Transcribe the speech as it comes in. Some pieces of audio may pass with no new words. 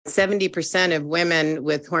70% of women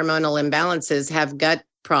with hormonal imbalances have gut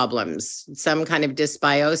problems, some kind of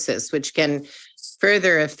dysbiosis, which can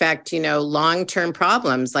further affect, long-term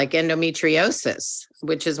problems like endometriosis,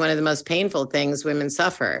 which is one of the most painful things women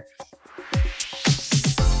suffer.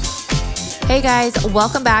 Hey guys,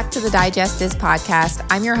 welcome back to the Digest This podcast.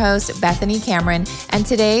 I'm your host, Bethany Cameron, and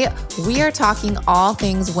today we are talking all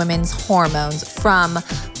things women's hormones, from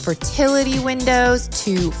fertility windows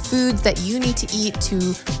to foods that you need to eat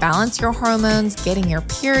to balance your hormones, getting your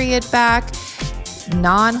period back,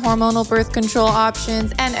 non-hormonal birth control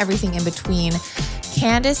options, and everything in between.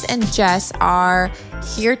 Candace and Jess are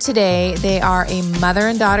here today. They are a mother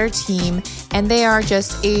and daughter team, and they are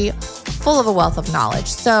just full of a wealth of knowledge.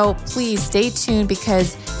 So please stay tuned,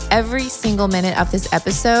 because every single minute of this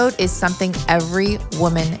episode is something every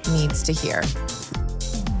woman needs to hear.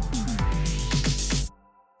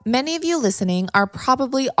 Many of you listening are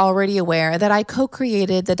probably already aware that I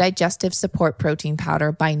co-created the Digestive Support Protein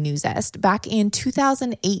Powder by Nuzest back in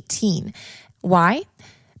 2018. Why?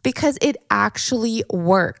 Because it actually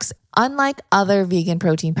works. Unlike other vegan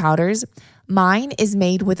protein powders, mine is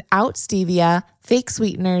made without stevia, fake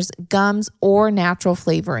sweeteners, gums, or natural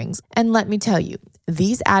flavorings. And let me tell you,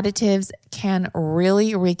 these additives can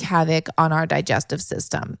really wreak havoc on our digestive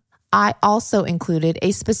system. I also included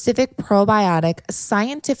a specific probiotic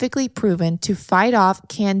scientifically proven to fight off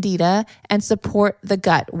candida and support the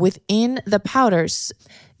gut within the powders.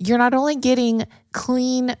 You're not only getting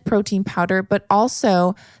clean protein powder, but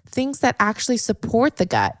also things that actually support the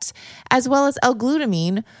gut, as well as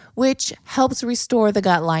L-glutamine, which helps restore the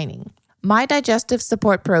gut lining. My digestive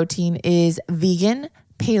support protein is vegan,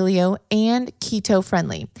 paleo, and keto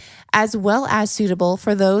friendly, as well as suitable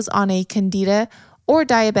for those on a candida or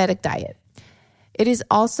diabetic diet. It is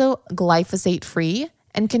also glyphosate free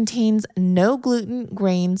and contains no gluten,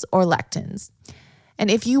 grains, or lectins. And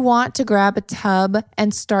if you want to grab a tub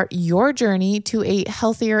and start your journey to a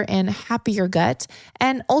healthier and happier gut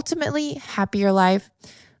and ultimately happier life,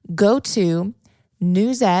 go to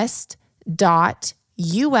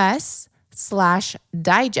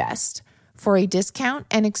nuzest.us/digest for a discount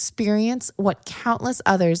and experience what countless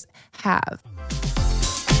others have.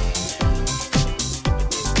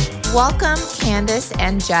 Welcome, Candace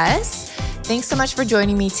and Jess. Thanks so much for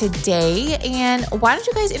joining me today. And why don't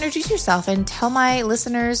you guys introduce yourself and tell my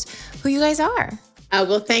listeners who you guys are?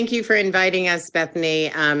 Well, thank you for inviting us, Bethany.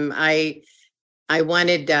 I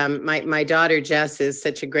wanted, my daughter, Jess, is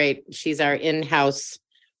she's our in-house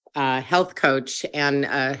health coach, and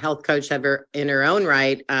a health coach in her own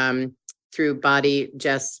right, through Body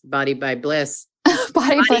by Bliss.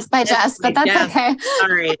 Body Bliss by Jess, but that's Jess. Okay.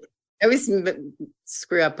 Sorry. I always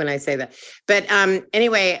screw up when I say that. But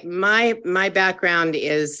anyway, my background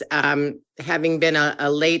is having been a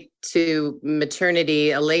late to maternity,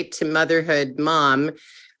 a late to motherhood mom.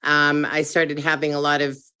 I started having a lot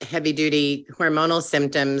of heavy duty hormonal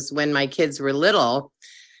symptoms when my kids were little,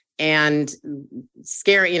 and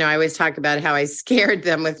scary. I always talk about how I scared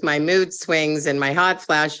them with my mood swings and my hot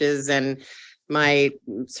flashes and my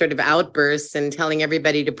sort of outbursts, and telling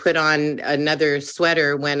everybody to put on another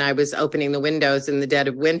sweater when I was opening the windows in the dead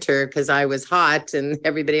of winter because I was hot and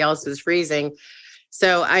everybody else was freezing.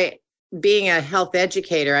 So being a health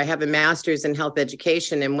educator, I have a master's in health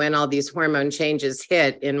education. And when all these hormone changes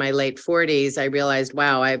hit in my late 40s, I realized,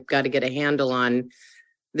 wow, I've got to get a handle on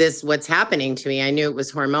this, what's happening to me. I knew it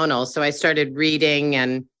was hormonal. So I started reading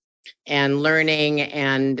and learning,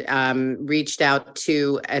 and reached out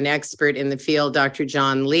to an expert in the field, Dr.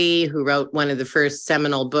 John Lee, who wrote one of the first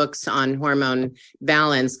seminal books on hormone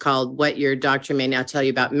balance called What Your Doctor May Not Tell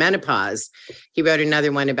You About Menopause. He wrote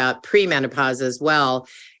another one about premenopause as well.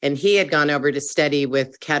 And he had gone over to study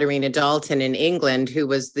with Katarina Dalton in England, who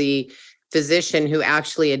was the physician who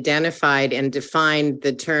actually identified and defined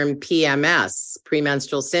the term PMS,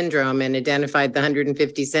 premenstrual syndrome, and identified the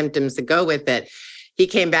 150 symptoms that go with it. He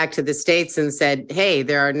came back to the States and said, hey,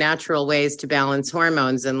 there are natural ways to balance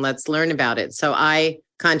hormones, and let's learn about it. So I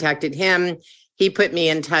contacted him. He put me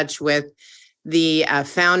in touch with the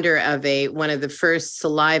founder of one of the first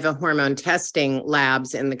saliva hormone testing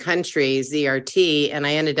labs in the country, ZRT, and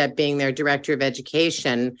I ended up being their director of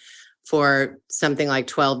education for something like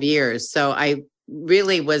 12 years. So I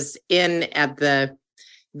really was in at the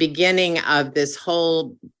beginning of this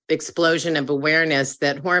whole explosion of awareness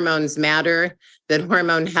that hormones matter, that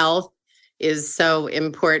hormone health is so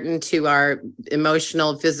important to our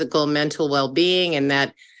emotional, physical, mental well-being, and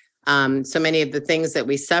that so many of the things that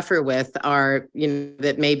we suffer with are,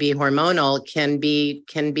 that may be hormonal, can be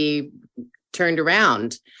turned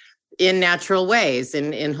around in natural ways,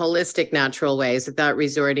 in holistic natural ways, without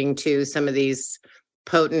resorting to some of these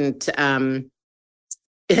potent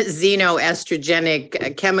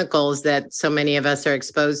xenoestrogenic chemicals that so many of us are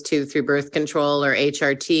exposed to through birth control or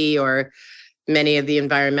HRT or many of the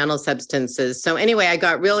environmental substances. So anyway, I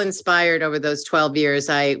got real inspired over those 12 years.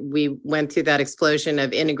 We went through that explosion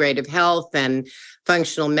of integrative health and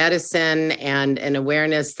functional medicine and an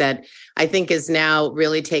awareness that I think is now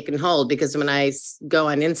really taken hold, because when I go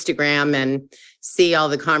on Instagram and see all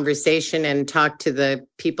the conversation and talk to the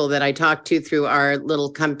people that I talk to through our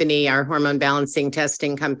little company, our hormone balancing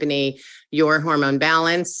testing company, Your Hormone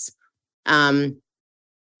Balance, I'm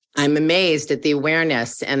amazed at the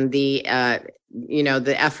awareness and the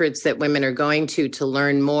efforts that women are going to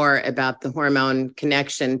learn more about the hormone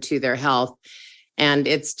connection to their health. And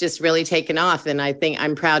it's just really taken off. And I think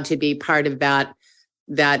I'm proud to be part of that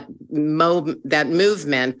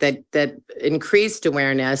movement that increased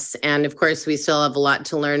awareness. And of course, we still have a lot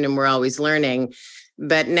to learn, and we're always learning.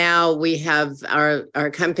 But now we have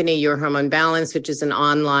our company, Your Hormone Balance, which is an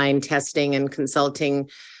online testing and consulting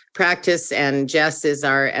practice. And Jess is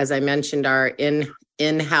as I mentioned, our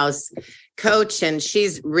in-house coach. And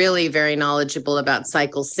she's really very knowledgeable about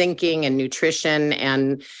cycle syncing and nutrition,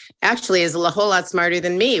 and actually is a whole lot smarter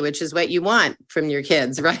than me, which is what you want from your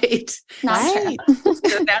kids, right? Right.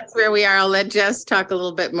 So that's where we are. I'll let Jess talk a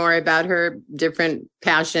little bit more about her different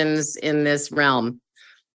passions in this realm.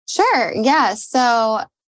 Sure. Yeah. So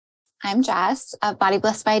I'm Jess of Body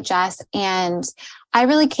Bliss by Jess, and I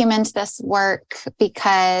really came into this work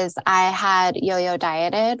because I had yo-yo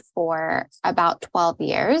dieted for about 12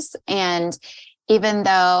 years. And even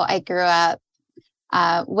though I grew up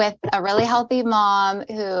with a really healthy mom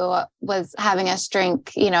who was having us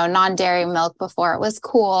drink, non-dairy milk before it was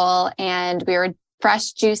cool, and we were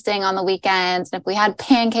fresh juicing on the weekends. And if we had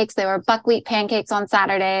pancakes, they were buckwheat pancakes on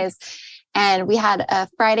Saturdays. And we had a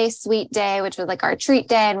Friday sweet day, which was like our treat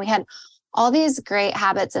day. And we had all these great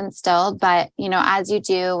habits instilled. But, as you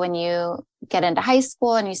do when you get into high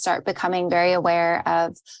school and you start becoming very aware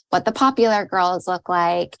of what the popular girls look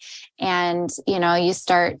like, and, you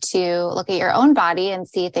start to look at your own body and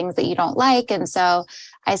see things that you don't like. And so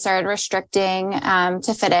I started restricting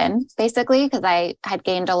to fit in, basically, because I had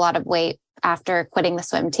gained a lot of weight after quitting the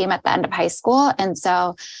swim team at the end of high school. And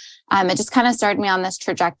so it just kind of started me on this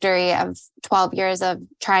trajectory of 12 years of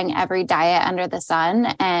trying every diet under the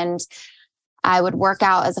sun. And I would work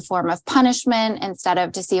out as a form of punishment instead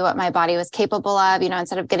of to see what my body was capable of.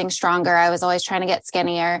 Instead of getting stronger, I was always trying to get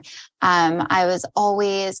skinnier. I was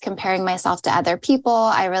always comparing myself to other people.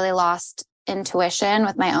 I really lost intuition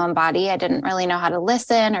with my own body. I didn't really know how to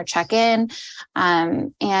listen or check in.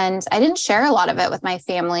 And I didn't share a lot of it with my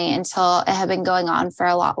family until it had been going on for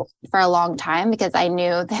a long time, because I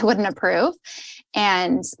knew they wouldn't approve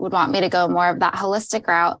and would want me to go more of that holistic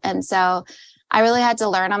route. And so I really had to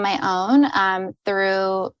learn on my own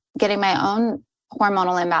through getting my own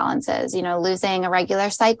hormonal imbalances, losing a regular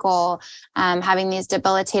cycle, having these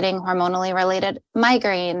debilitating hormonally related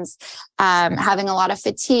migraines, having a lot of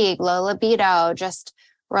fatigue, low libido, just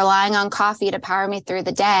relying on coffee to power me through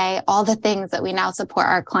the day, all the things that we now support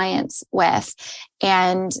our clients with.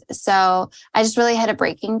 And so I just really hit a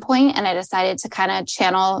breaking point, and I decided to kind of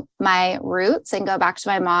channel my roots and go back to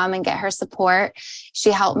my mom and get her support.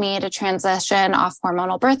 She helped me to transition off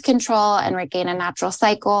hormonal birth control and regain a natural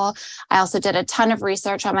cycle. I also did a ton of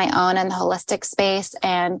research on my own in the holistic space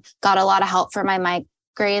and got a lot of help for my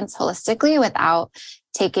migraines holistically without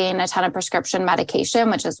taking a ton of prescription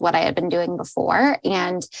medication, which is what I had been doing before.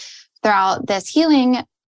 And throughout this healing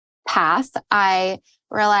path, I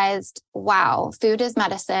realized, wow, food is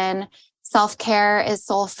medicine, self-care is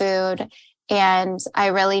soul food, and I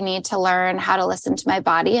really need to learn how to listen to my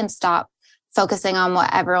body and stop focusing on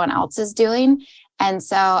what everyone else is doing. And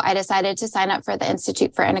so I decided to sign up for the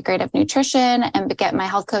Institute for Integrative Nutrition and get my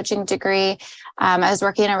health coaching degree. I was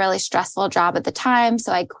working a really stressful job at the time,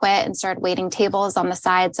 so I quit and started waiting tables on the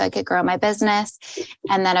side so I could grow my business.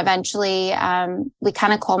 And then eventually we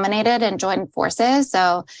kind of culminated and joined forces.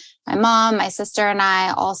 So my mom, my sister, and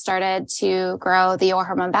I all started to grow the Your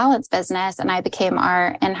Hormone Balance business, and I became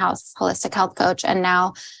our in-house holistic health coach. And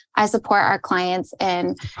now I support our clients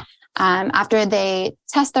in after they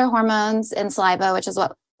test their hormones in saliva, which is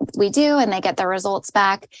what we do, and they get their results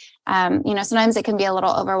back. Sometimes it can be a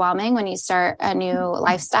little overwhelming when you start a new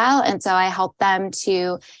lifestyle. And so I help them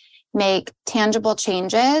to make tangible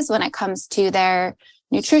changes when it comes to their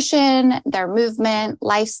nutrition, their movement,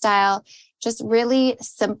 lifestyle, just really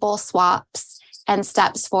simple swaps and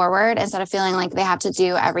steps forward instead of feeling like they have to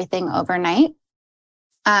do everything overnight.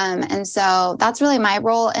 And so that's really my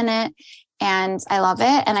role in it. And I love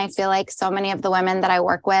it. And I feel like so many of the women that I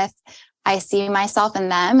work with I see myself in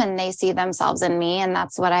them and they see themselves in me. And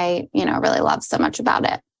that's what I, really love so much about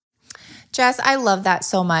it. Jess, I love that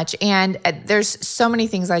so much. And there's so many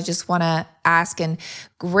things I just want to ask, and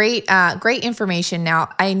great information. Now,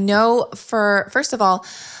 I know first of all,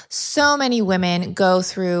 so many women go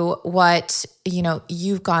through what,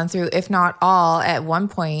 you've gone through, if not all at one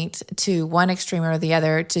point, to one extreme or the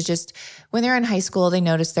other, to just when they're in high school, they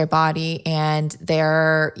notice their body and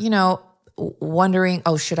they're, wondering,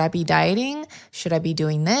 oh, should I be dieting? Should I be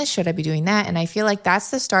doing this? Should I be doing that? And I feel like that's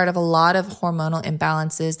the start of a lot of hormonal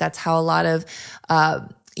imbalances. That's how a lot of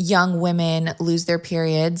young women lose their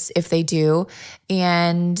periods, if they do.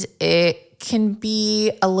 And it can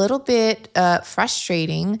be a little bit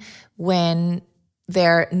frustrating when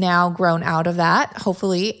they're now grown out of that,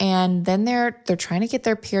 hopefully, and then they're trying to get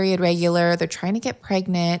their period regular, they're trying to get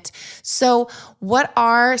pregnant. So what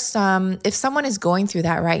are if someone is going through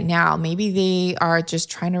that right now, maybe they are just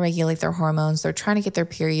trying to regulate their hormones, they're trying to get their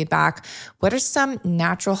period back, what are some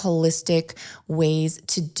natural holistic ways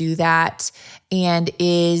to do that? And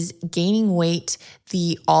is gaining weight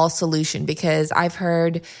the all solution? Because I've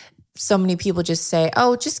heard so many people just say,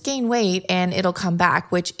 oh, just gain weight and it'll come back,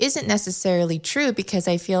 which isn't necessarily true, because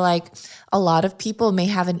I feel like a lot of people may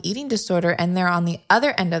have an eating disorder and they're on the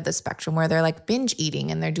other end of the spectrum where they're like binge eating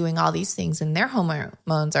and they're doing all these things and their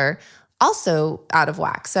hormones are also out of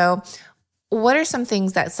whack. So what are some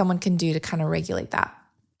things that someone can do to kind of regulate that?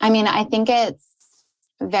 I mean, I think it's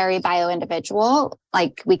very bio-individual.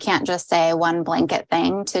 Like, we can't just say one blanket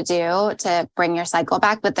thing to do to bring your cycle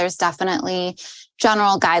back, but there's definitely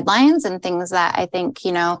general guidelines and things that I think,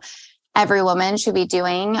 every woman should be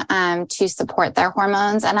doing to support their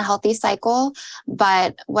hormones and a healthy cycle.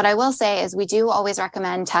 But what I will say is we do always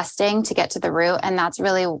recommend testing to get to the root. And that's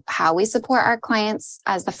really how we support our clients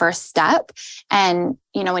as the first step. And,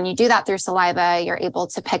 when you do that through saliva, you're able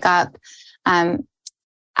to pick up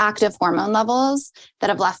active hormone levels that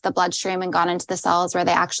have left the bloodstream and gone into the cells where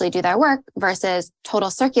they actually do their work, versus total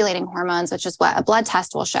circulating hormones, which is what a blood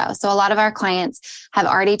test will show. So a lot of our clients have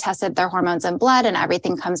already tested their hormones in blood and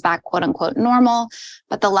everything comes back quote unquote normal,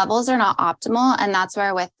 but the levels are not optimal. And that's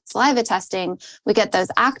where with saliva testing, we get those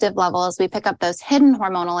active levels. We pick up those hidden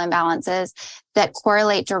hormonal imbalances that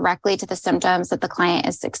correlate directly to the symptoms that the client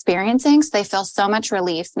is experiencing. So they feel so much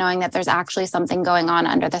relief knowing that there's actually something going on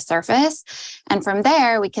under the surface. And from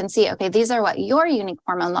there, we can see, okay, these are what your unique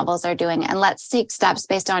hormone levels are doing. And let's take steps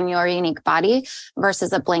based on your unique body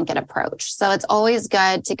versus a blanket approach. So it's always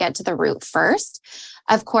good to get to the root first.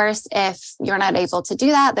 Of course, if you're not able to do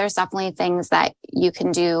that, there's definitely things that you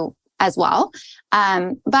can do as well.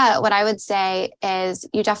 But what I would say is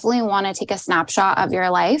you definitely want to take a snapshot of your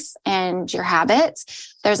life and your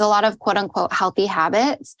habits. There's a lot of quote unquote healthy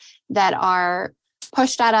habits that are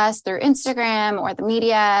pushed at us through Instagram or the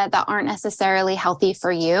media that aren't necessarily healthy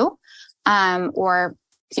for you, or,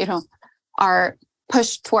 are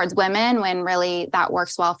pushed towards women when really that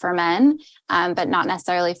works well for men, but not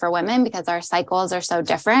necessarily for women, because our cycles are so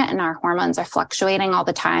different and our hormones are fluctuating all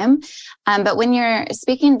the time. But when you're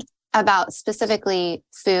speaking about specifically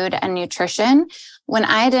food and nutrition, when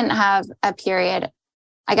I didn't have a period,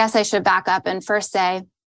 I guess I should back up and first say,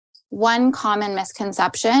 one common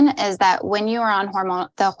misconception is that when you are on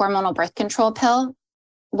the hormonal birth control pill,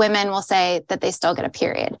 women will say that they still get a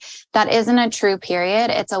period. That isn't a true period.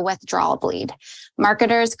 It's a withdrawal bleed.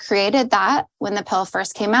 Marketers created that when the pill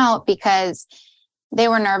first came out because they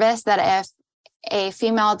were nervous that if a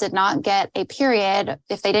female did not get a period,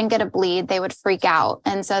 if they didn't get a bleed, they would freak out.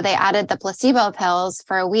 And so they added the placebo pills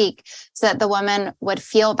for a week so that the woman would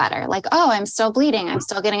feel better. Like, oh, I'm still bleeding. I'm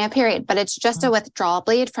still getting a period, but it's just a withdrawal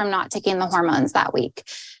bleed from not taking the hormones that week.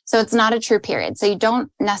 So it's not a true period. So you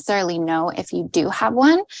don't necessarily know if you do have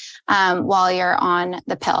one while you're on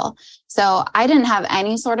the pill. So I didn't have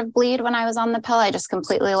any sort of bleed when I was on the pill. I just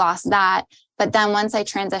completely lost that. But then once I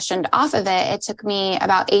transitioned off of it, it took me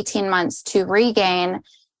about 18 months to regain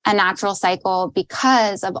a natural cycle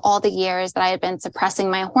because of all the years that I had been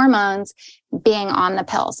suppressing my hormones being on the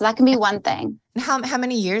pill. So that can be one thing. How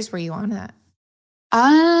many years were you on that?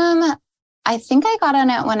 I think I got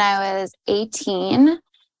on it when I was 18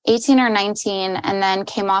 or 19, and then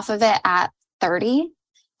came off of it at 30.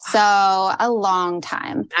 So a long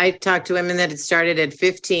time. I talked to women that had started at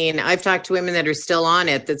 15. I've talked to women that are still on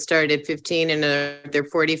it that started at 15 and they're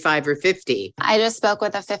 45 or 50. I just spoke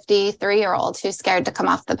with a 53-year-old who's scared to come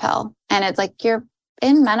off the pill. And it's like, you're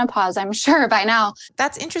in menopause, I'm sure by now.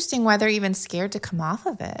 That's interesting why they're even scared to come off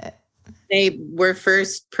of it. They were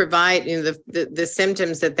first providing the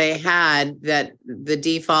symptoms that they had, that the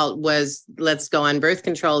default was, let's go on birth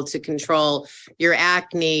control to control your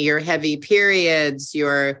acne, your heavy periods,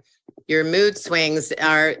 your your mood swings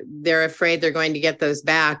they're afraid they're going to get those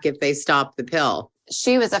back if they stop the pill.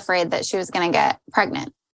 She was afraid that she was going to get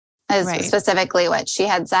pregnant, is Right. specifically what she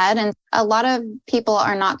had said. And a lot of people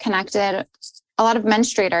are not connected. A lot of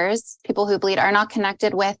menstruators, people who bleed, are not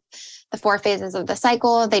connected with the 4 phases of the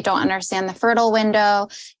cycle. They don't understand the fertile window.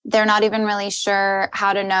 They're not even really sure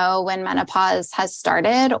how to know when menopause has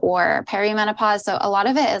started or perimenopause. So a lot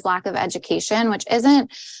of it is lack of education, which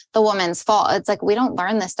isn't the woman's fault. It's like, we don't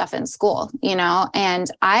learn this stuff in school, you know? And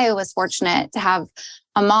I was fortunate to have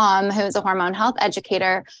a mom who was a hormone health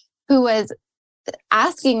educator who was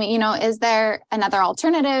asking me, you know, is there another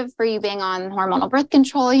alternative for you being on hormonal birth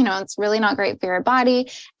control? You know, it's really not great for your body.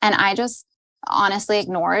 And I just honestly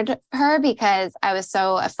ignored her because I was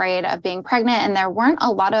so afraid of being pregnant. And there weren't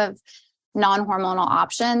a lot of non-hormonal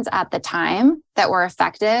options at the time that were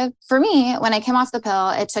effective. For me, when I came off the pill,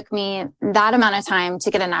 it took me that amount of time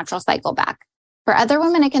to get a natural cycle back. For other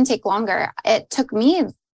women, it can take longer. It took me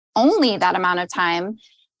only that amount of time.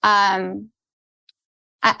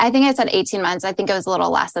 I think I said 18 months. I think it was a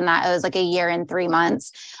little less than that. It was like a year and 3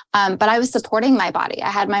 months. But I was supporting my body. I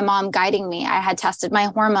had my mom guiding me. I had tested my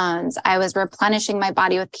hormones. I was replenishing my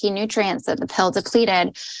body with key nutrients that the pill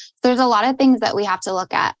depleted. There's a lot of things that we have to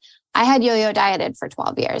look at. I had yo-yo dieted for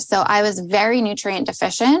 12 years. So I was very nutrient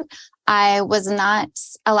deficient. I was not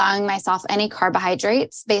allowing myself any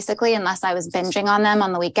carbohydrates, basically, unless I was binging on them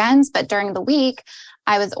on the weekends. But during the week,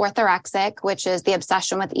 I was orthorexic, which is the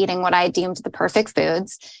obsession with eating what I deemed the perfect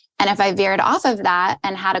foods. And if I veered off of that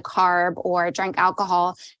and had a carb or drank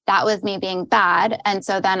alcohol, that was me being bad. And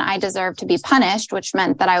so then I deserved to be punished, which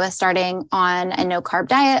meant that I was starting on a no carb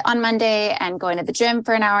diet on Monday and going to the gym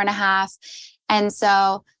for an hour and a half. And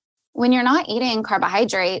so when you're not eating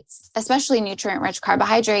carbohydrates, especially nutrient-rich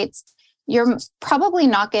carbohydrates, you're probably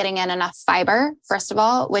not getting in enough fiber, first of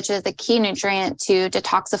all, which is the key nutrient to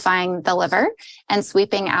detoxifying the liver and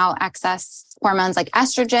sweeping out excess hormones like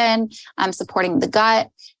estrogen, supporting the gut.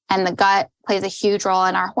 And the gut plays a huge role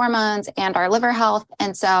in our hormones and our liver health.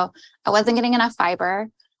 And so I wasn't getting enough fiber.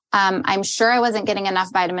 I'm sure I wasn't getting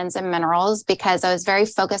enough vitamins and minerals because I was very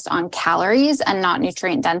focused on calories and not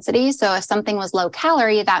nutrient density. So if something was low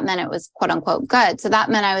calorie, that meant it was quote unquote good. So that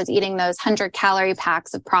meant I was eating those 100-calorie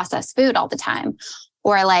packs of processed food all the time,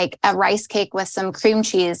 or like a rice cake with some cream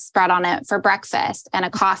cheese spread on it for breakfast and a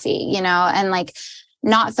coffee, you know, and like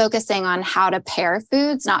not focusing on how to pair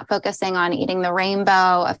foods, not focusing on eating the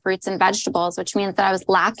rainbow of fruits and vegetables, which means that I was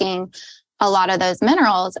lacking a lot of those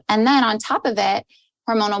minerals. And then on top of it,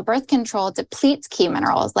 hormonal birth control depletes key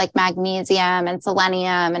minerals like magnesium and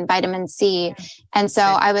selenium and vitamin C. And so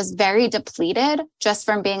I was very depleted just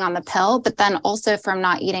from being on the pill, but then also from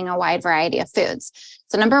not eating a wide variety of foods.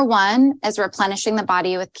 So number one is replenishing the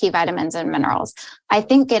body with key vitamins and minerals. I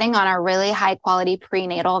think getting on a really high quality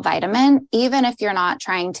prenatal vitamin, even if you're not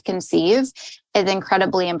trying to conceive, is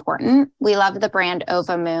incredibly important. We love the brand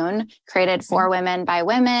Ova Moon, created for women by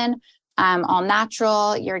women, all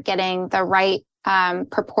natural. You're getting the right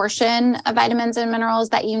proportion of vitamins and minerals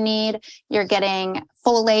that you need. You're getting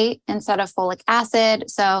folate instead of folic acid.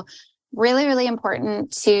 So really, really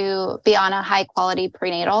important to be on a high quality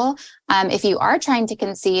prenatal. If you are trying to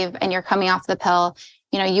conceive and you're coming off the pill,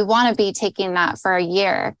 you know, you want to be taking that for a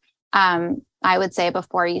year, I would say,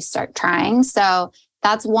 before you start trying. So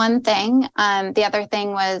that's one thing. The other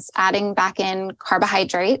thing was adding back in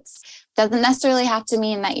carbohydrates. Doesn't necessarily have to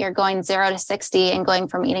mean that you're going 0 to 60 and going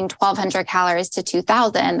from eating 1,200 calories to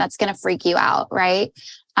 2,000. That's going to freak you out, right?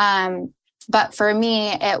 But for me,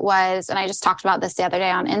 it was, and I just talked about this the other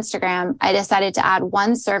day on Instagram, I decided to add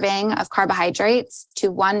 1 serving of carbohydrates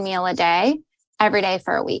to 1 meal a day, every day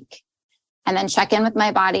for a week. And then check in with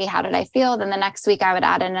my body. How did I feel? Then the next week I would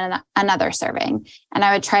add in another serving. And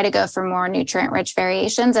I would try to go for more nutrient-rich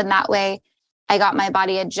variations. And that way I got my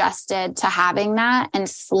body adjusted to having that and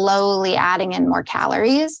slowly adding in more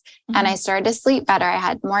calories. Mm-hmm. And I started to sleep better. I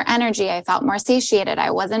had more energy. I felt more satiated.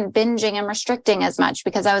 I wasn't binging and restricting as much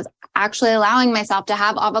because I was actually allowing myself to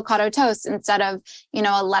have avocado toast instead of, you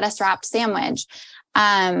know, a lettuce wrapped sandwich.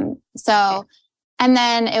 And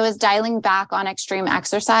then it was dialing back on extreme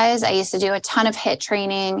exercise. I used to do a ton of HIIT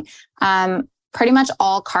training, pretty much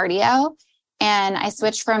all cardio. And I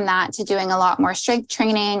switched from that to doing a lot more strength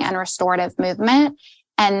training and restorative movement.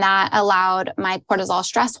 And that allowed my cortisol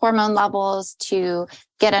stress hormone levels to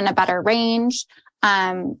get in a better range.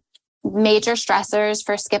 Major stressors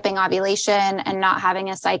for skipping ovulation and not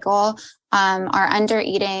having a cycle are under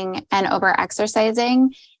eating and over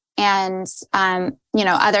exercising. And,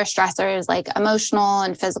 other stressors like emotional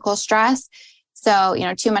and physical stress. So,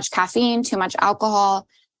 too much caffeine, too much alcohol.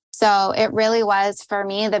 So it really was, for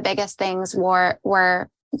me, the biggest things were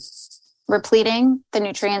repleting the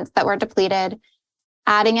nutrients that were depleted,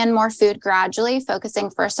 adding in more food gradually, focusing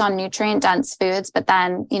first on nutrient dense foods, but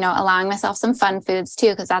then, allowing myself some fun foods too,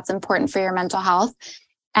 because that's important for your mental health.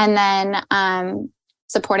 And then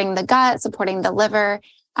supporting the gut, supporting the liver,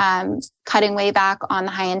 cutting way back on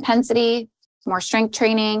the high intensity, more strength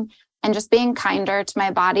training, and just being kinder to my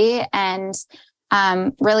body and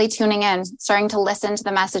really tuning in, starting to listen to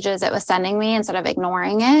the messages it was sending me instead of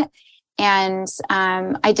ignoring it. And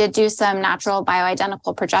I did do some natural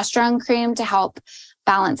bioidentical progesterone cream to help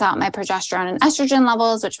balance out my progesterone and estrogen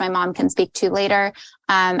levels, which my mom can speak to later.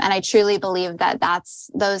 And I truly believe that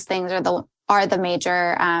those things are the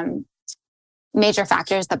major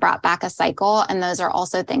factors that brought back a cycle. And those are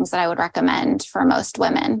also things that I would recommend for most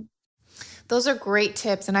women. Those are great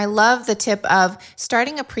tips. And I love the tip of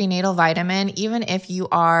starting a prenatal vitamin, even if you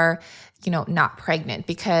are, not pregnant,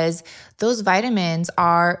 because those vitamins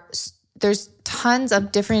there's tons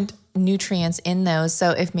of different nutrients in those.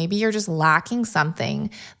 So if maybe you're just lacking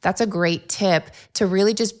something, that's a great tip to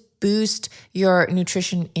really just boost your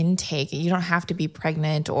nutrition intake. You don't have to be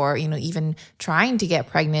pregnant or, even trying to get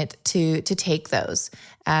pregnant to take those.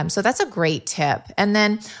 So that's a great tip. And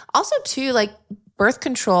then also too, like birth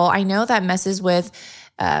control, I know that messes with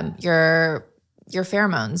your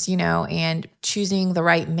pheromones, and choosing the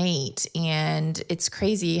right mate. And it's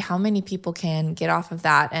crazy how many people can get off of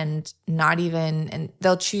that and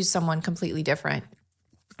they'll choose someone completely different.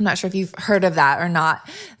 I'm not sure if you've heard of that or not.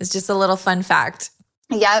 It's just a little fun fact.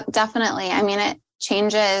 Yeah, definitely. I mean, it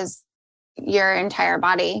changes your entire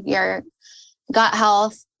body, your gut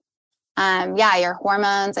health, your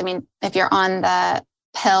hormones. I mean, if you're on the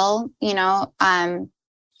pill,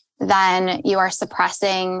 then you are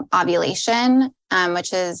suppressing ovulation,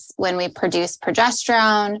 which is when we produce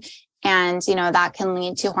progesterone. And, that can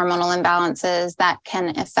lead to hormonal imbalances that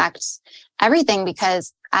can affect everything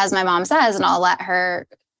because, as my mom says, and I'll let her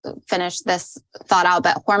finish this thought out,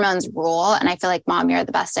 but hormones rule. And I feel like, Mom, you're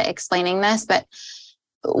the best at explaining this, but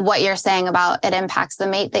what you're saying about it impacts the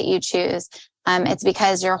mate that you choose. It's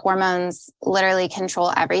because your hormones literally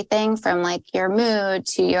control everything from like your mood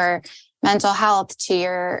to your mental health to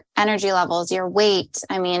your energy levels, your weight.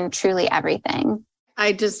 I mean, truly everything.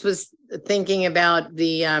 I just was thinking about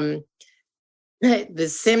the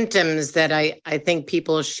symptoms that I think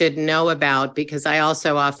people should know about, because I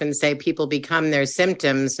also often say people become their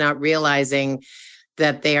symptoms, not realizing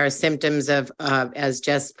that they are symptoms of, as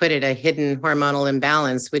Jess put it, a hidden hormonal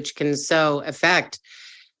imbalance, which can so affect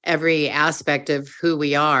every aspect of who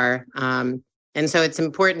we are. And so it's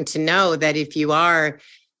important to know that if you are,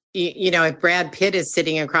 if Brad Pitt is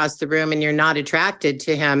sitting across the room and you're not attracted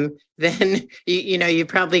to him, then, you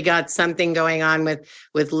probably got something going on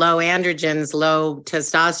with low androgens, low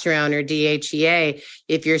testosterone or DHEA.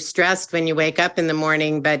 If you're stressed when you wake up in the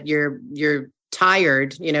morning, but you're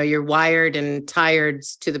tired, you're wired and tired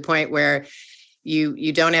to the point where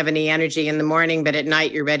you don't have any energy in the morning, but at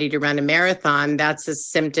night you're ready to run a marathon, that's a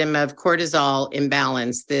symptom of cortisol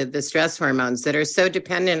imbalance, the stress hormones that are so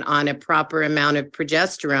dependent on a proper amount of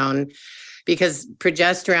progesterone, because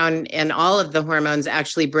progesterone and all of the hormones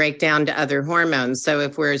actually break down to other hormones. So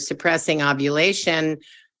if we're suppressing ovulation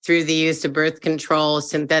through the use of birth control,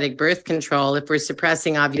 synthetic birth control, if we're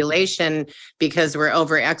suppressing ovulation because we're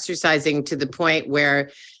over-exercising to the point where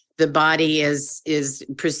the body is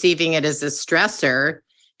perceiving it as a stressor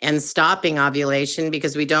and stopping ovulation,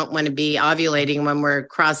 because we don't want to be ovulating when we're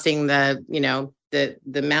crossing the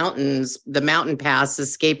mountains, the mountain pass,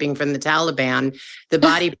 escaping from the Taliban. The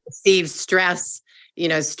body perceives stress.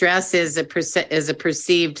 Stress is a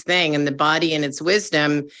perceived thing, and the body, in its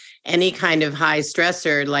wisdom, any kind of high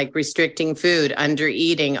stressor like restricting food, under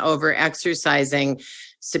eating, over exercising,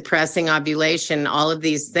 suppressing ovulation, all of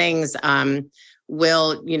these things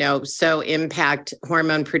will, so impact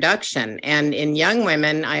hormone production. And in young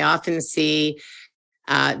women, I often see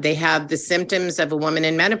they have the symptoms of a woman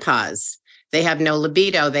in menopause. They have no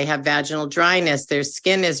libido. They have vaginal dryness. Their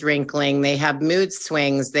skin is wrinkling. They have mood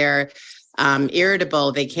swings. They're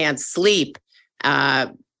irritable. They can't sleep.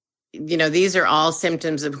 These are all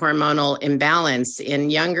symptoms of hormonal imbalance. In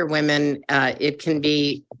younger women, it can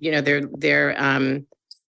be,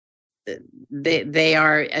 they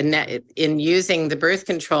are in using the birth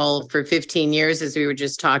control for 15 years, as we were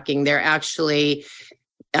just talking, they're actually,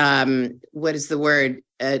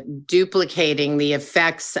 duplicating the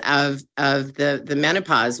effects of the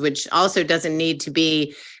menopause, which also doesn't need to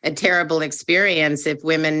be a terrible experience if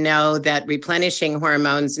women know that replenishing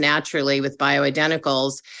hormones naturally with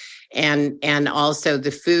bioidenticals and also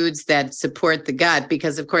the foods that support the gut,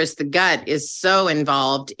 because of course the gut is so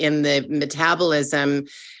involved in the metabolism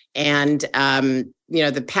and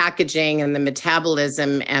the packaging and the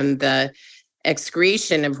metabolism and the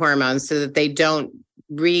excretion of hormones so that they don't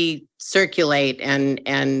recirculate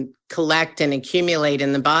and collect and accumulate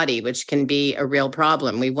in the body, which can be a real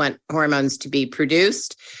problem. We want hormones to be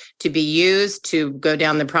produced, to be used, to go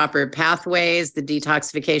down the proper pathways, the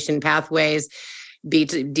detoxification pathways, be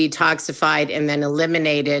detoxified and then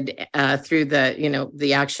eliminated through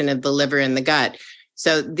the action of the liver and the gut.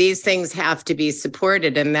 So these things have to be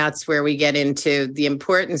supported. And that's where we get into the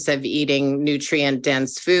importance of eating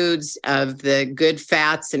nutrient-dense foods, of the good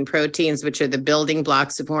fats and proteins, which are the building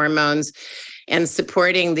blocks of hormones, and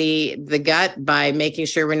supporting the gut by making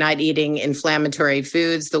sure we're not eating inflammatory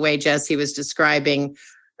foods the way Jessie was describing,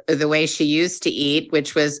 the way she used to eat,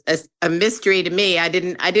 which was a mystery to me. I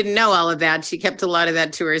didn't know all of that. She kept a lot of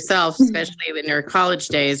that to herself, especially in her college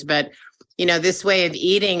days. But this way of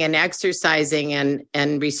eating and exercising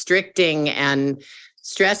and restricting and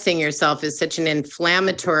stressing yourself is such an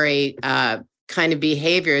inflammatory kind of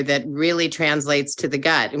behavior that really translates to the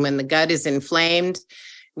gut. And when the gut is inflamed,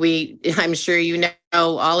 I'm sure you know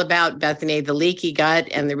all about, Bethany, the leaky gut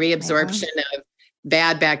and the reabsorption of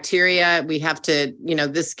bad bacteria. We have to,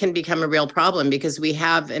 this can become a real problem because we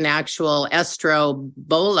have an actual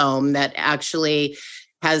estrobolome that actually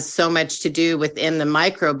has so much to do within the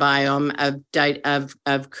microbiome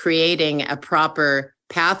of creating a proper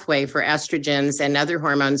pathway for estrogens and other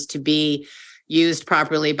hormones to be used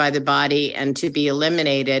properly by the body and to be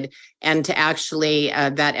eliminated. And to actually,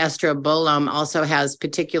 that estrobolome also has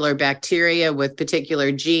particular bacteria with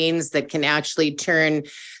particular genes that can actually turn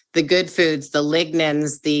the good foods, the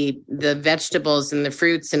lignans, the vegetables and the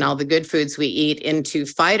fruits and all the good foods we eat into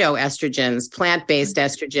phytoestrogens, plant-based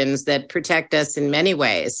estrogens that protect us in many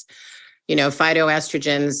ways.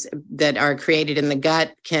 Phytoestrogens that are created in the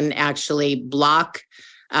gut can actually block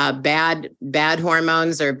bad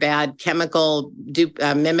hormones or bad chemical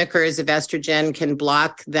mimickers of estrogen, can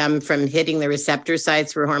block them from hitting the receptor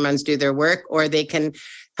sites where hormones do their work, or they can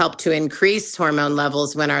help to increase hormone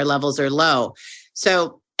levels when our levels are low.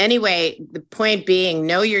 So anyway, the point being,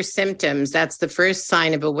 know your symptoms. That's the first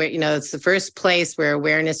sign of it's the first place where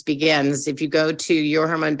awareness begins. If you go to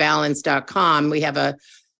yourhormonebalance.com, we have a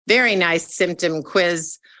very nice symptom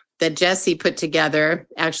quiz that Jessie put together.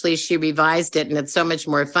 Actually, she revised it and it's so much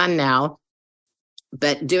more fun now.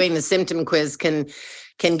 But doing the symptom quiz can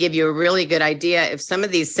give you a really good idea if some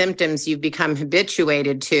of these symptoms you've become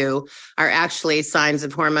habituated to are actually signs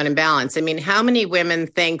of hormone imbalance. I mean, how many women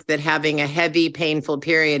think that having a heavy, painful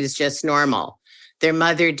period is just normal? Their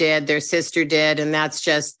mother did, their sister did, and that's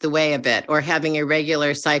just the way of it. Or having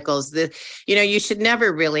irregular cycles. You should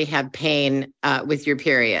never really have pain with your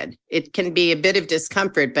period. It can be a bit of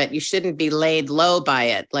discomfort, but you shouldn't be laid low by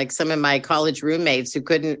it. Like some of my college roommates who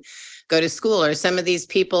couldn't go to school, or some of these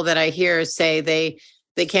people that I hear say they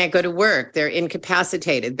can't go to work, they're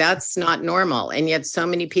incapacitated. That's not normal. And yet so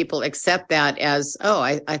many people accept that as,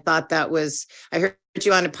 I thought that was, I heard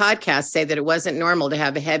you on a podcast say that it wasn't normal to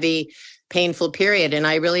have a heavy, painful period. And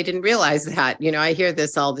I really didn't realize that. I hear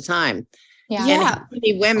this all the time. Yeah. And how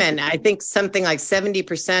many women, I think something like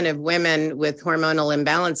 70% of women with hormonal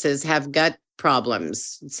imbalances have gut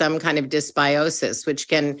problems, some kind of dysbiosis, which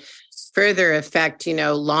can further affect,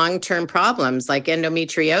 long-term problems like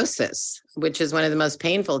endometriosis, which is one of the most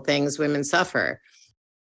painful things women suffer.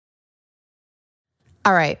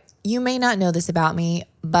 All right. You may not know this about me,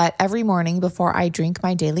 but every morning before I drink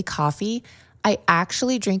my daily coffee, I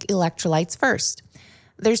actually drink electrolytes first.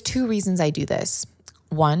 There's two reasons I do this.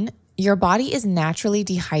 One, your body is naturally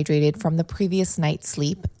dehydrated from the previous night's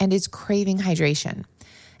sleep and is craving hydration.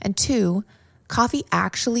 And two, coffee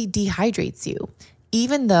actually dehydrates you,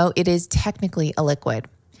 even though it is technically a liquid.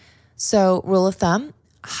 So, rule of thumb,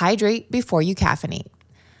 hydrate before you caffeinate.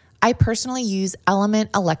 I personally use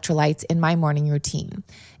Element electrolytes in my morning routine.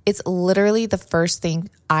 It's literally the first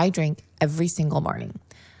thing I drink every single morning.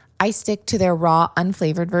 I stick to their raw,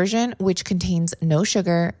 unflavored version, which contains no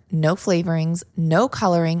sugar, no flavorings, no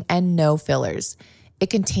coloring, and no fillers.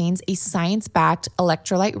 It contains a science-backed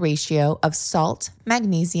electrolyte ratio of salt,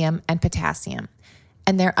 magnesium, and potassium.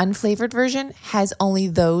 And their unflavored version has only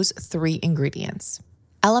those 3 ingredients.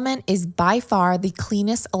 Element is by far the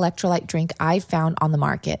cleanest electrolyte drink I've found on the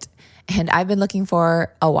market, and I've been looking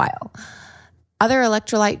for a while. Other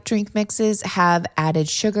electrolyte drink mixes have added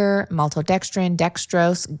sugar, maltodextrin,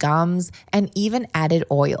 dextrose, gums, and even added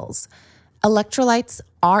oils. Electrolytes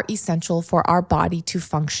are essential for our body to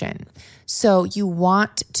function. So you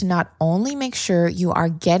want to not only make sure you are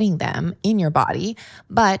getting them in your body,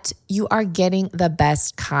 but you are getting the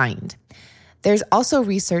best kind. There's also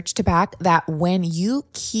research to back that when you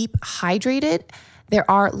keep hydrated, There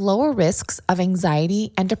are lower risks of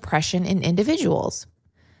anxiety and depression in individuals.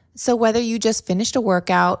 So whether you just finished a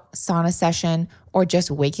workout, sauna session, or just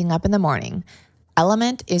waking up in the morning,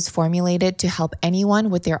 Element is formulated to help anyone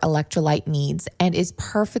with their electrolyte needs and is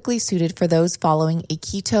perfectly suited for those following a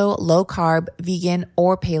keto, low-carb, vegan,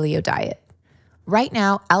 or paleo diet. Right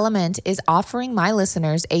now, Element is offering my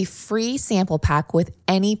listeners a free sample pack with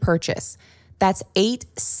any purchase. That's 8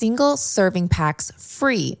 single serving packs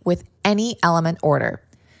free with any Element order.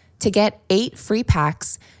 To get 8 free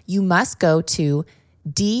packs, you must go to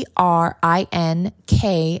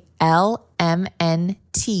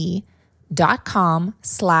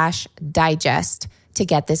DRINKLMNT.com/digest to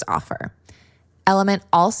get this offer. Element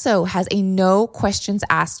also has a no questions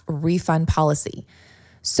asked refund policy,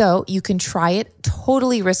 so you can try it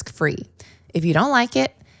totally risk-free. If you don't like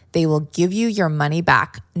it, they will give you your money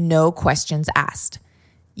back, no questions asked.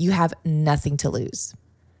 You have nothing to lose.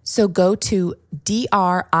 So go to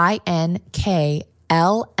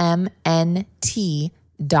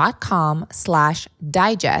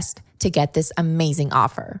DRINKLMNT.com/digest to get this amazing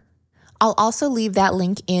offer. I'll also leave that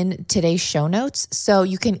link in today's show notes so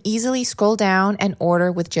you can easily scroll down and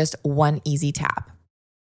order with just one easy tap.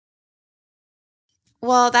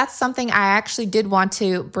 Well, that's something I actually did want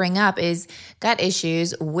to bring up is gut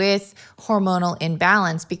issues with hormonal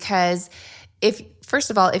imbalance, because first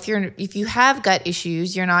of all, if you have gut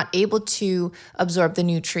issues, you're not able to absorb the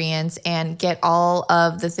nutrients and get all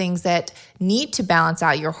of the things that need to balance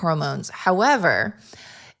out your hormones. However,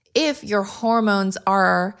 if your hormones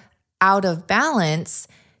are out of balance,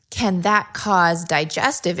 can that cause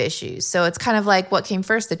digestive issues? So it's kind of like what came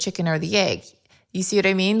first, the chicken or the egg? You see what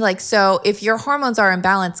I mean? Like, so if your hormones are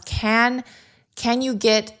imbalanced, can you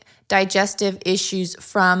get digestive issues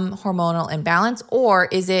from hormonal imbalance, or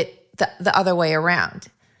is it the other way around,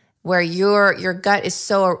 where your gut is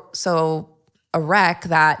so a wreck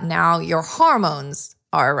that now your hormones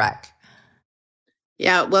are a wreck?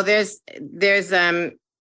 Yeah, well, there's the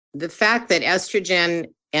fact that estrogen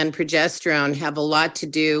and progesterone have a lot to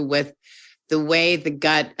do with the way the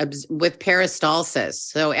gut, with peristalsis.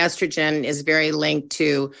 So estrogen is very linked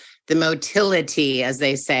to the motility, as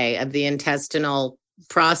they say, of the intestinal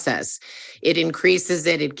process. It increases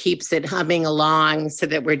it, it keeps it humming along so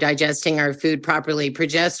that we're digesting our food properly.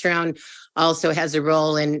 Progesterone also has a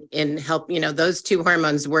role in help, those two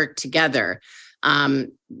hormones work together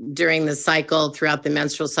during the cycle, throughout the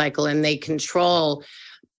menstrual cycle, and they control,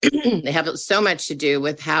 they have so much to do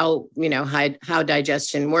with how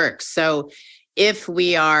digestion works. So if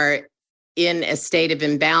we are in a state of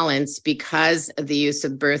imbalance because of the use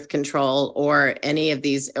of birth control or any of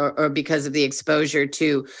these, or because of the exposure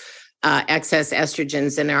to excess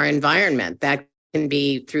estrogens in our environment, that can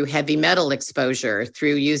be through heavy metal exposure,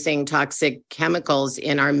 through using toxic chemicals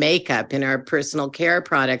in our makeup, in our personal care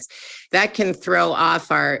products, that can throw off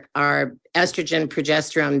our estrogen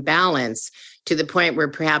progesterone balance to the point where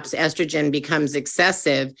perhaps estrogen becomes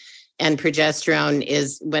excessive. And progesterone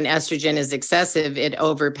when estrogen is excessive, it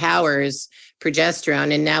overpowers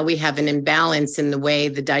progesterone. And now we have an imbalance in the way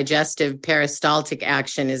the digestive peristaltic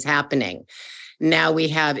action is happening. Now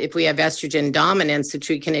if we have estrogen dominance, which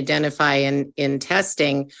we can identify in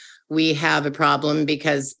testing, we have a problem,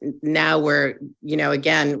 because now we're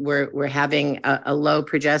having a low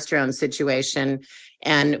progesterone situation,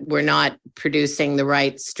 and we're not producing the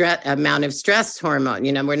right amount of stress hormone.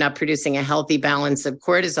 We're not producing a healthy balance of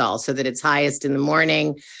cortisol so that it's highest in the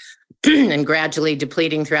morning and gradually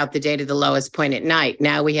depleting throughout the day to the lowest point at night.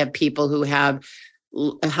 Now we have people who have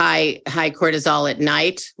high cortisol at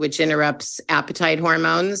night, which interrupts appetite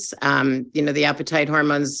hormones. The appetite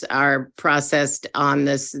hormones are processed on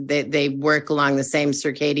this. They work along the same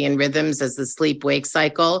circadian rhythms as the sleep-wake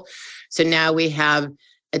cycle. So now we have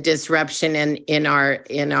a disruption in our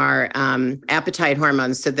appetite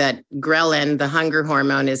hormones, so that ghrelin, the hunger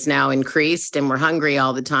hormone, is now increased, and we're hungry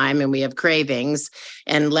all the time, and we have cravings.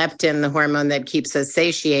 And leptin, the hormone that keeps us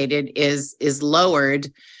satiated, is lowered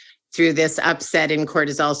through this upset in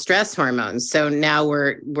cortisol stress hormones. So now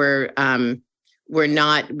we're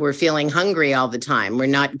feeling hungry all the time. We're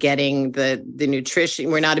not getting the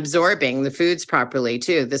nutrition. We're not absorbing the foods properly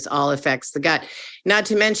too. This all affects the gut. Not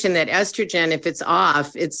to mention that estrogen, if it's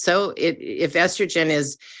off, if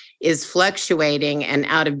estrogen is fluctuating and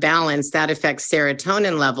out of balance, that affects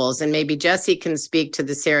serotonin levels. And maybe Jessie can speak to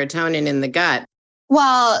the serotonin in the gut.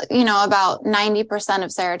 Well, about 90%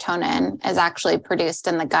 of serotonin is actually produced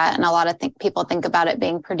in the gut. And a lot of people think about it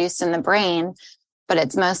being produced in the brain, but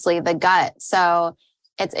it's mostly the gut. So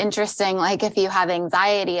it's interesting, like if you have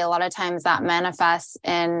anxiety, a lot of times that manifests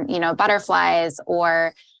in, butterflies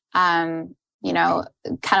or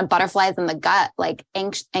kind of butterflies in the gut, like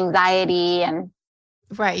anxiety and.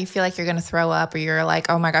 Right. You feel like you're going to throw up, or you're like,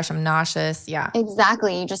 oh my gosh, I'm nauseous. Yeah.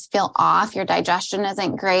 Exactly. You just feel off. Your digestion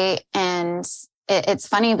isn't great. And it's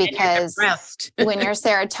funny because when your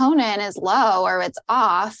serotonin is low or it's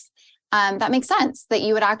off, that makes sense that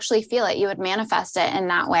you would actually feel it. You would manifest it in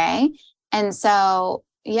that way. And so,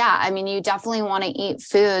 yeah, I mean, you definitely want to eat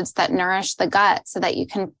foods that nourish the gut so that you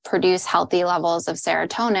can produce healthy levels of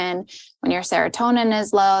serotonin. When your serotonin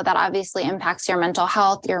is low, that obviously impacts your mental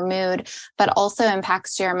health, your mood, but also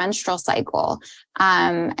impacts your menstrual cycle.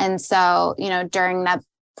 And so, during that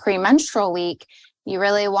premenstrual week, you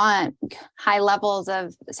really want high levels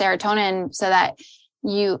of serotonin so that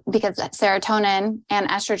because serotonin and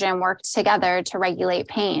estrogen work together to regulate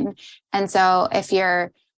pain. And so if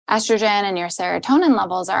your estrogen and your serotonin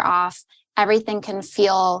levels are off, everything can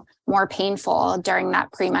feel more painful during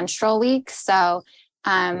that premenstrual week. So,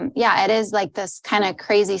 it is like this kind of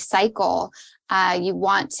crazy cycle. You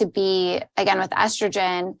want to be, again, with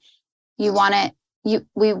estrogen, you want it,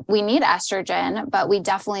 we need estrogen, but we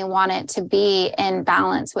definitely want it to be in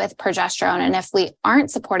balance with progesterone. And if we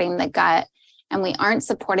aren't supporting the gut and we aren't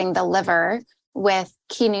supporting the liver with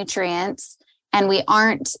key nutrients, and we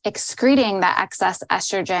aren't excreting that excess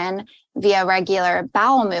estrogen via regular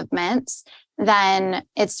bowel movements, then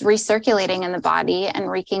it's recirculating in the body and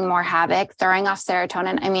wreaking more havoc, throwing off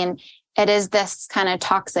serotonin. I mean, it is this kind of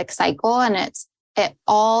toxic cycle, and it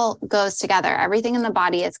all goes together. Everything in the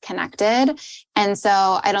body is connected. And so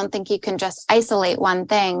I don't think you can just isolate one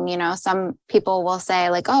thing. Some people will say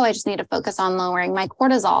like, oh, I just need to focus on lowering my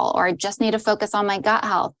cortisol, or I just need to focus on my gut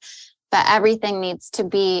health. But everything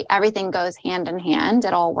goes hand in hand.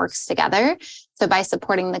 It all works together. So by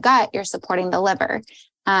supporting the gut, you're supporting the liver.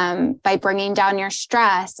 By bringing down your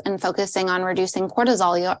stress and focusing on reducing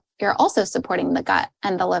cortisol, you're also supporting the gut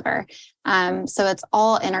and the liver. So it's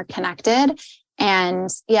all interconnected. And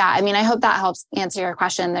yeah, I mean, I hope that helps answer your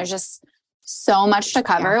question. There's just so much to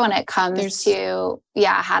cover when it comes to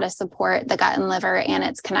how to support the gut and liver and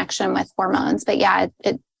its connection with hormones. But yeah,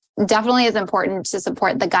 it definitely is important to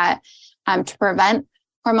support the gut to prevent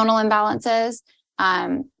hormonal imbalances.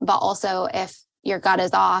 But also if your gut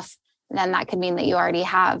is off, then that could mean that you already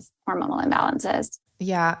have hormonal imbalances.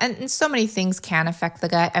 Yeah. And so many things can affect the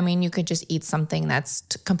gut. I mean, you could just eat something that's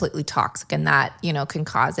completely toxic and that, can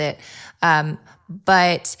cause it.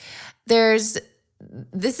 But this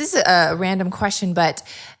is a random question, but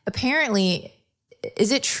apparently,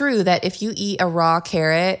 is it true that if you eat a raw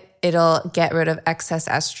carrot, it'll get rid of excess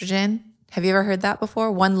estrogen? Have you ever heard that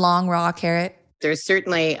before? One long raw carrot? There's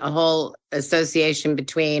certainly a whole association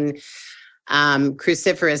between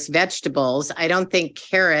cruciferous vegetables. I don't think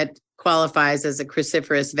carrot qualifies as a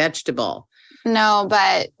cruciferous vegetable. No,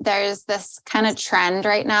 but there's this kind of trend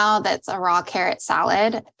right now that's a raw carrot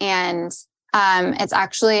salad. And it's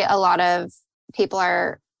actually a lot of people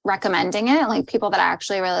are recommending it, like people that I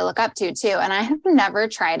actually really look up to too. And I have never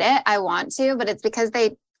tried it. I want to, but it's because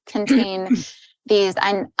they contain these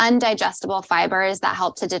undigestible fibers that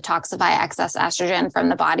help to detoxify excess estrogen from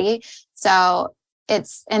the body. So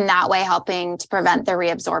it's in that way helping to prevent the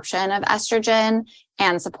reabsorption of estrogen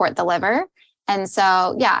and support the liver. And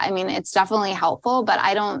so, yeah, I mean, it's definitely helpful, but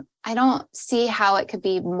I don't see how it could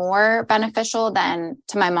be more beneficial than,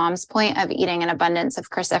 to my mom's point, of eating an abundance of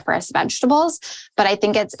cruciferous vegetables. But I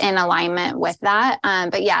think it's in alignment with that.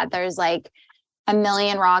 But yeah, there's like a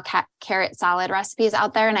million raw carrot salad recipes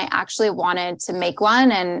out there. And I actually wanted to make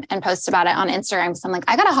one and post about it on Instagram. So I'm like,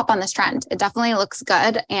 I got to hop on this trend. It definitely looks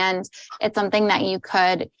good. And it's something that you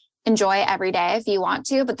could enjoy every day if you want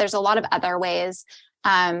to, but there's a lot of other ways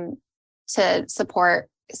to support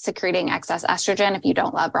secreting excess estrogen. If you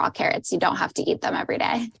don't love raw carrots, you don't have to eat them every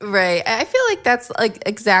day. Right. I feel like that's like,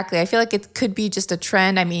 exactly. I feel like it could be just a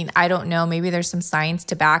trend. I mean, I don't know, maybe there's some science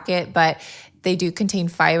to back it, but they do contain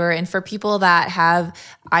fiber. And for people that have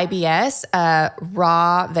IBS,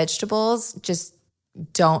 raw vegetables just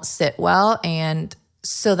don't sit well. And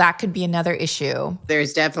so that could be another issue.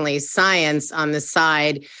 There's definitely science on the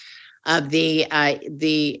side of the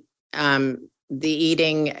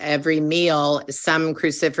eating every meal some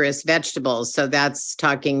cruciferous vegetables. So that's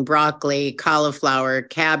talking broccoli, cauliflower,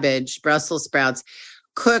 cabbage, Brussels sprouts,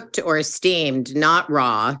 cooked or steamed, not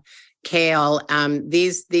raw. Kale.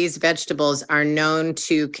 These vegetables are known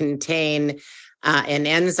to contain an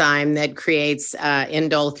enzyme that creates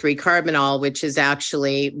indole 3-carbinol, which is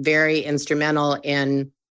actually very instrumental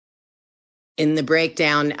in the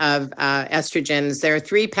breakdown of estrogens. There are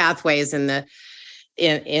 3 pathways in the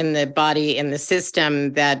body, in the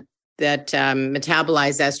system, that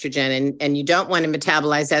metabolize estrogen, and you don't want to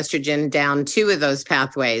metabolize estrogen down two of those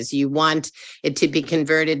pathways. You want it to be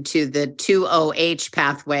converted to the 2-OH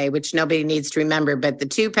pathway, which nobody needs to remember, but the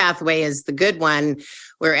 2 pathway is the good one,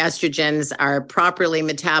 where estrogens are properly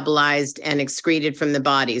metabolized and excreted from the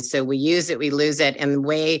body. So we use it, we lose it, and the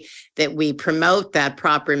way that we promote that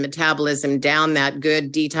proper metabolism down that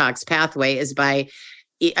good detox pathway is by,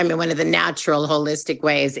 one of the natural holistic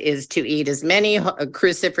ways is to eat as many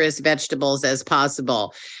cruciferous vegetables as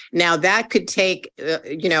possible. Now that could take,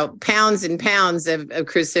 pounds and pounds of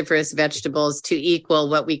cruciferous vegetables to equal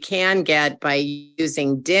what we can get by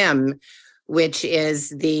using DIM, which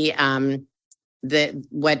is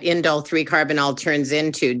what indole 3-carbinol turns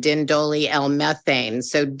into, dindole L-methane.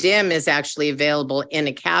 So DIM is actually available in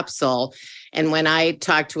a capsule. And when we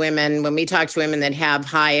talk to women that have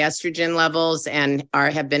high estrogen levels and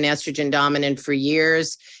have been estrogen dominant for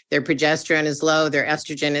years, their progesterone is low, their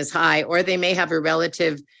estrogen is high, or they may have a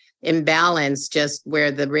relative imbalance just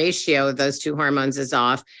where the ratio of those 2 hormones is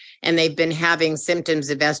off. And they've been having symptoms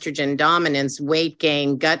of estrogen dominance, weight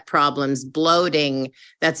gain, gut problems, bloating.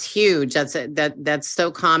 That's huge. That's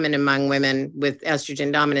so common among women with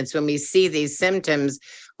estrogen dominance. When we see these symptoms,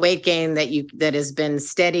 weight gain that has been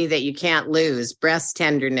steady, that you can't lose, breast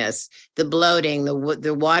tenderness, the bloating,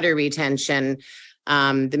 the water retention,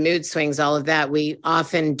 the mood swings, all of that, we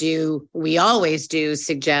always do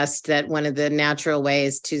suggest that one of the natural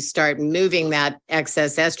ways to start moving that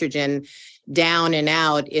excess estrogen down and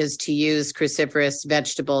out is to use cruciferous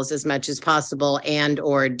vegetables as much as possible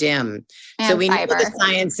or DIM. And so we fiber. know the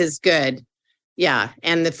science is good. Yeah.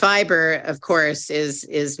 And the fiber, of course,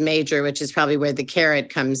 is major, which is probably where the carrot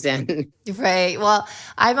comes in. Right. Well,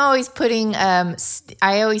 I'm always putting, I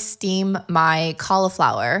always steam my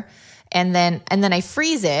cauliflower and then I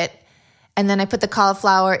freeze it. And then I put the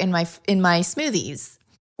cauliflower in my smoothies.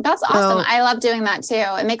 That's awesome. I love doing that too.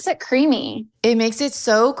 It makes it creamy. It makes it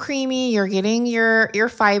so creamy. You're getting your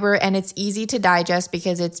fiber, and it's easy to digest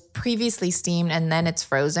because it's previously steamed and then it's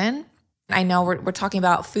frozen. I know we're talking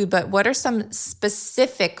about food, but what are some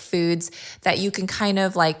specific foods that you can kind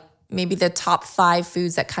of like, maybe the top 5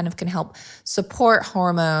 foods that kind of can help support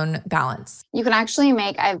hormone balance? You can actually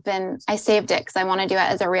I saved it because I want to do it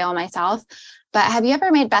as a reel myself. But have you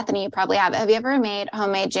ever made, Bethany, you probably have, have you ever made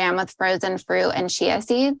homemade jam with frozen fruit and chia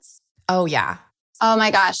seeds? Oh, yeah. Oh my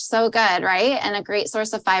gosh, so good, right? And a great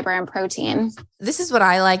source of fiber and protein. This is what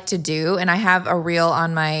I like to do, and I have a reel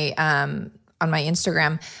on my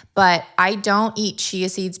Instagram, but I don't eat chia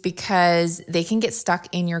seeds because they can get stuck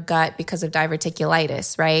in your gut because of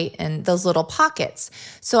diverticulitis, right? And those little pockets.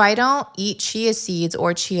 So I don't eat chia seeds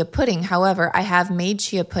or chia pudding. However, I have made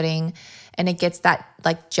chia pudding and it gets that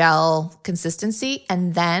like gel consistency.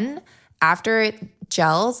 And then after it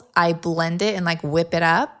gels, I blend it and like whip it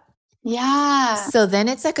up. Yeah. So then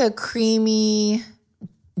it's like a creamy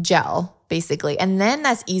gel, basically. And then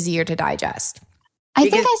that's easier to digest. I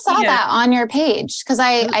think I saw that on your page because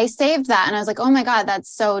I saved that and I was like, oh my God, that's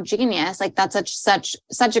so genius. Like that's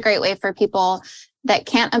such a great way for people that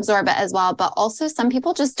can't absorb it as well. But also some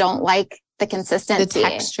people just don't like the consistency. The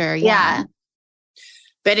texture. Yeah.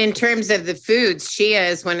 But in terms of the foods, chia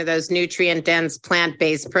is one of those nutrient-dense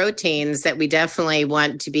plant-based proteins that we definitely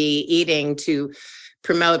want to be eating to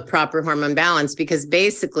promote proper hormone balance, because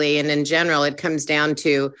basically, and in general, it comes down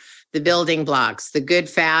to the building blocks, the good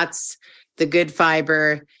fats, the good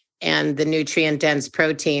fiber, and the nutrient-dense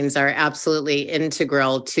proteins are absolutely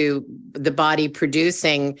integral to the body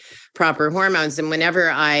producing proper hormones. And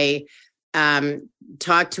whenever I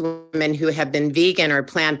talk to women who have been vegan or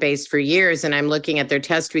plant-based for years, and I'm looking at their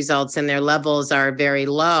test results and their levels are very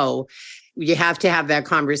low, you have to have that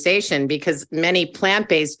conversation, because many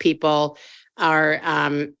plant-based people are,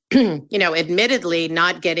 admittedly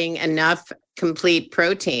not getting enough complete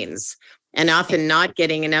proteins and often not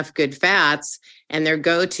getting enough good fats. And their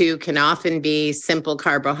go-to can often be simple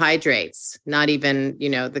carbohydrates, not even,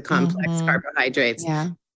 the complex carbohydrates.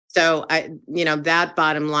 Yeah. So that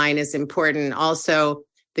bottom line is important. Also,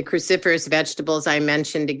 the cruciferous vegetables I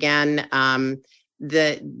mentioned again,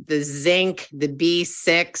 the zinc, the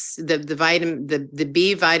B6, the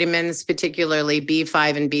B vitamins, particularly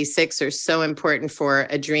B5 and B6, are so important for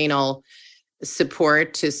adrenal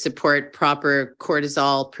support, to support proper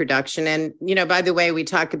cortisol production. And, by the way, we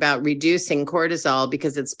talk about reducing cortisol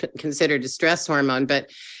because it's considered a stress hormone,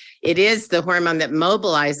 but it is the hormone that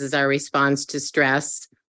mobilizes our response to stress,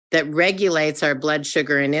 that regulates our blood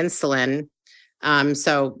sugar and insulin.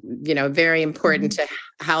 So, very important to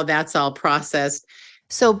how that's all processed.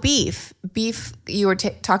 So beef, you were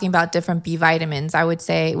talking about different B vitamins. I would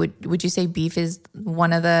say, would you say beef is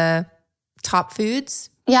one of the top foods?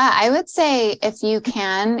 Yeah, I would say if you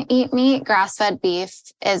can eat meat, grass-fed beef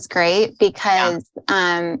is great because,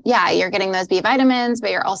 you're getting those B vitamins,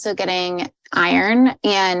 but you're also getting iron.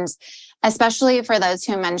 And especially for those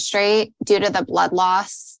who menstruate due to the blood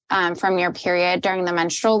loss from your period during the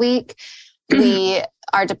menstrual week, we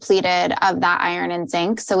are depleted of that iron and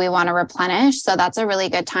zinc. So we want to replenish. So that's a really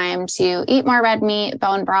good time to eat more red meat,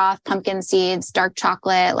 bone broth, pumpkin seeds, dark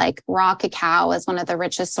chocolate, like raw cacao is one of the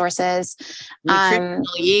richest sources. Nutritional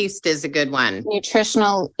yeast is a good one.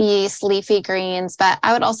 Nutritional yeast, leafy greens. But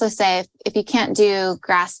I would also say if you can't do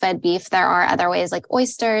grass-fed beef, there are other ways like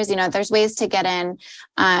oysters. There's ways to get in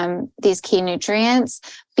these key nutrients.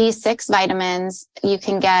 B6 vitamins you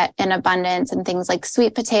can get in abundance in things like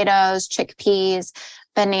sweet potatoes, chickpeas,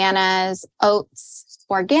 bananas, oats,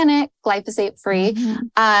 organic, glyphosate free.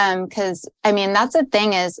 Because that's the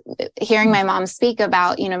thing is hearing my mom speak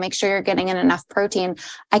about, make sure you're getting in enough protein.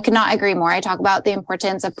 I could not agree more. I talk about the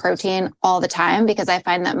importance of protein all the time because I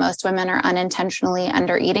find that most women are unintentionally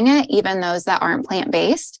under eating it, even those that aren't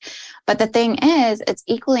plant-based. But the thing is, it's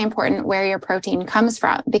equally important where your protein comes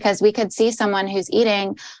from, because we could see someone who's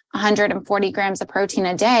eating 140 grams of protein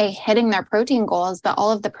a day, hitting their protein goals, but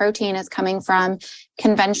all of the protein is coming from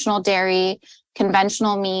conventional dairy,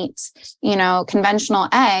 conventional meat, conventional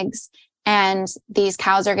eggs. And these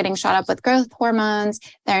cows are getting shot up with growth hormones.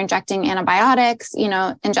 They're injecting antibiotics,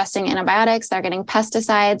 ingesting antibiotics. They're getting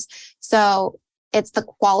pesticides. So it's the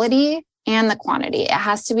quality and the quantity. It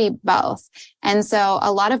has to be both. And so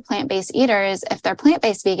a lot of plant-based eaters, if they're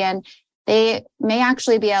plant-based vegan, they may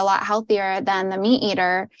actually be a lot healthier than the meat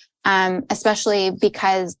eater, especially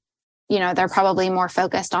because, they're probably more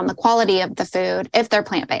focused on the quality of the food if they're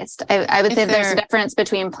plant-based. I would say there's a difference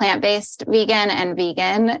between plant-based vegan and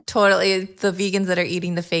vegan. Totally. The vegans that are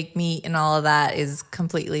eating the fake meat and all of that is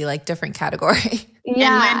completely like different category.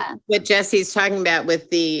 Yeah. And what Jesse's talking about with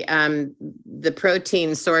the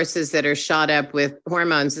protein sources that are shot up with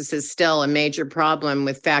hormones, this is still a major problem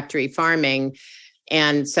with factory farming.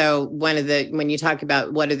 And so when you talk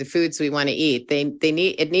about what are the foods we want to eat,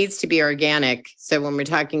 it needs to be organic. So when we're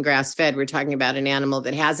talking grass fed, we're talking about an animal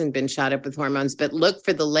that hasn't been shot up with hormones, but look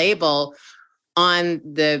for the label on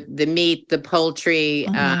the meat, the poultry,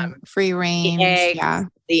 free range,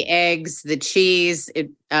 the eggs, the cheese,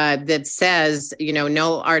 that says,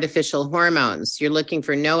 no artificial hormones. You're looking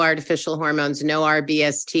for no artificial hormones, no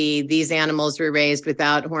RBST. These animals were raised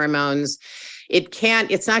without hormones.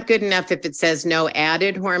 It's not good enough if it says no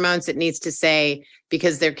added hormones. It needs to say,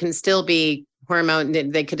 because there can still be hormone,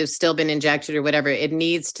 they could have still been injected or whatever. It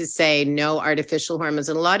needs to say no artificial hormones.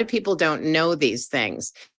 And a lot of people don't know these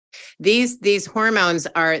things. These hormones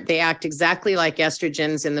they act exactly like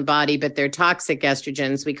estrogens in the body, but they're toxic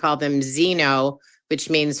estrogens. We call them xeno, which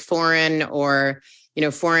means foreign or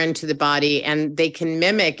foreign to the body, and they can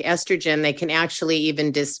mimic estrogen. They can actually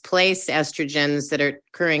even displace estrogens that are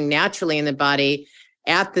occurring naturally in the body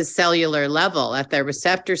at the cellular level, at their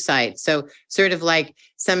receptor site. So sort of like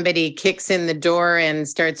somebody kicks in the door and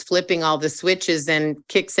starts flipping all the switches and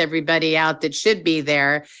kicks everybody out that should be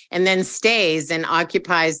there, and then stays and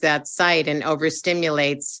occupies that site and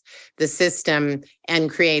overstimulates the system and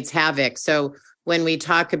creates havoc. So when we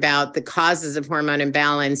talk about the causes of hormone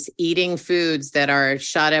imbalance, eating foods that are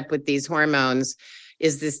shot up with these hormones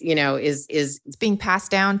is it's being passed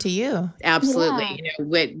down to you. Absolutely.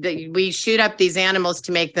 Yeah. We shoot up these animals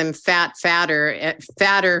to make them fatter,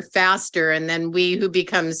 faster. And then who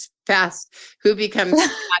becomes fat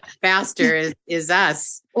faster is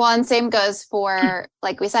us. Well, and same goes for,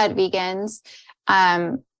 like we said, vegans,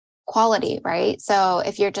 quality, right? So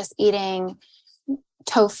if you're just eating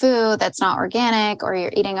tofu that's not organic, or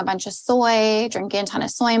you're eating a bunch of soy, drinking a ton of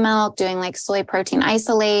soy milk, doing like soy protein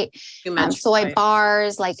isolate, soy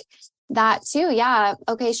bars, like that too. Yeah.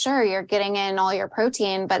 Okay, sure. You're getting in all your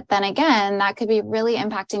protein, but then again, that could be really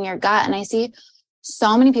impacting your gut. And I see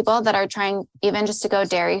so many people that are trying even just to go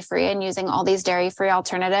dairy free and using all these dairy free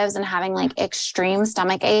alternatives and having like extreme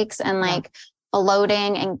stomach aches and like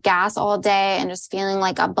bloating and gas all day and just feeling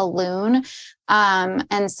like a balloon.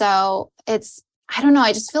 And so I don't know.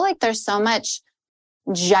 I just feel like there's so much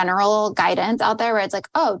general guidance out there where it's like,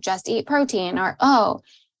 oh, just eat protein, or, oh,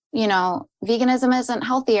 veganism isn't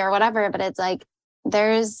healthy or whatever. But it's like,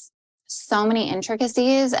 there's so many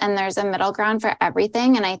intricacies and there's a middle ground for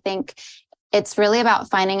everything. And I think it's really about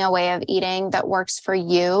finding a way of eating that works for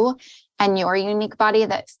you and your unique body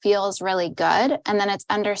that feels really good. And then it's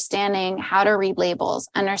understanding how to read labels,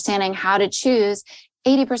 understanding how to choose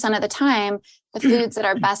 80% of the time the foods that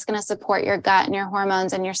are best going to support your gut and your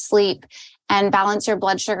hormones and your sleep and balance your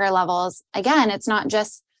blood sugar levels. Again, it's not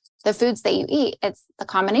just the foods that you eat. It's the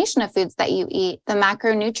combination of foods that you eat, the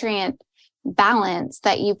macronutrient balance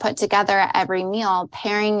that you put together at every meal,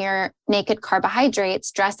 pairing your naked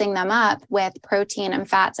carbohydrates, dressing them up with protein and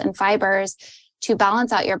fats and fibers to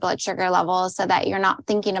balance out your blood sugar levels so that you're not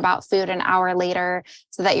thinking about food an hour later,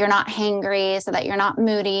 so that you're not hangry, so that you're not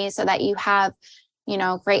moody, so that you have,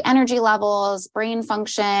 great energy levels, brain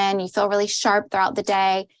function, you feel really sharp throughout the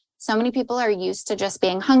day. So many people are used to just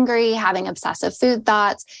being hungry, having obsessive food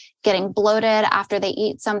thoughts, getting bloated after they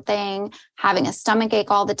eat something, having a stomach ache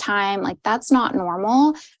all the time. Like, that's not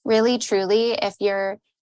normal. Really, truly, if you're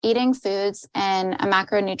eating foods in a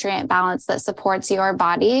macronutrient balance that supports your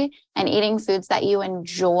body and eating foods that you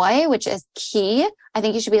enjoy, which is key. I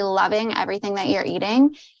think you should be loving everything that you're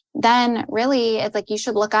eating. Then really, it's like you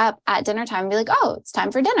should look up at dinner time and be like, oh, it's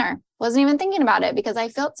time for dinner. Wasn't even thinking about it because I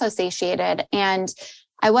felt so satiated. And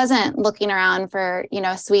I wasn't looking around for,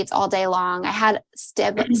 sweets all day long. I had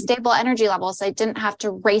stable energy levels. So I didn't have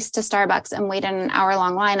to race to Starbucks and wait in an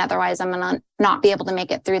hour-long line. Otherwise, I'm going to not be able to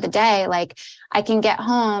make it through the day. Like, I can get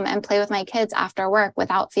home and play with my kids after work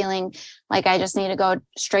without feeling like I just need to go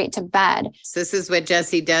straight to bed. So this is what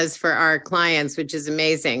Jessie does for our clients, which is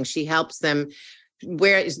amazing. She helps them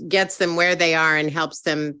gets them where they are and helps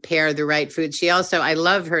them pair the right food. She also, I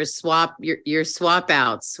love her your swap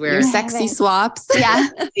outs where your sexy swaps. Yeah.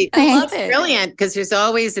 I love it. Brilliant. Because there's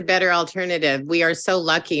always a better alternative. We are so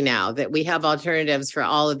lucky now that we have alternatives for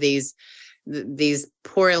all of these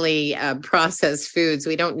poorly processed foods.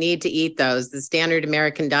 We don't need to eat those. The standard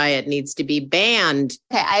American diet needs to be banned.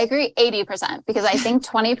 Okay. I agree 80% because I think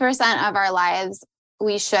 20% of our lives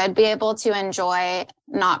we should be able to enjoy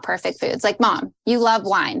not perfect foods. Like, Mom, you love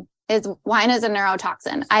wine. Wine is a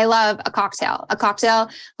neurotoxin. I love a cocktail,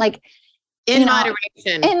 like in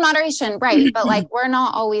moderation. In moderation, right? But like, we're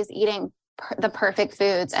not always eating the perfect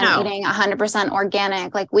foods and eating 100%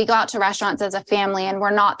 organic. Like, we go out to restaurants as a family and we're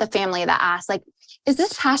not the family that asks, like, is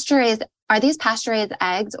this pasteurized? Are these pasteurized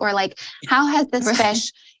eggs? Or like, how has this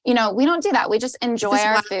fish, we don't do that. We just enjoy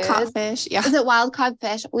our food. Caught fish? Yeah. Is it wild caught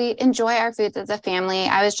fish? We enjoy our foods as a family.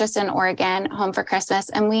 I was just in Oregon home for Christmas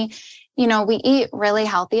and we eat really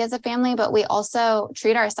healthy as a family, but we also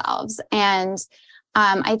treat ourselves. And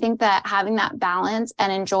I think that having that balance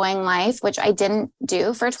and enjoying life, which I didn't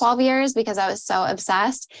do for 12 years because I was so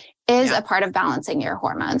obsessed, is a part of balancing your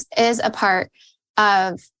hormones, is a part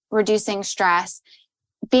of reducing stress.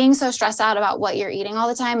 Being so stressed out about what you're eating all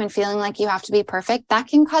the time and feeling like you have to be perfect, that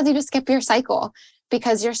can cause you to skip your cycle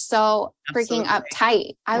because you're so freaking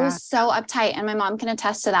uptight. I was so uptight, and my mom can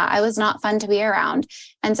attest to that. I was not fun to be around.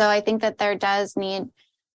 And so I think that there does need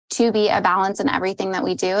to be a balance in everything that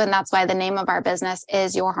we do. And that's why the name of our business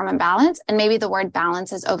is Your Hormone Balance. And maybe the word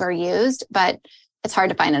balance is overused, but it's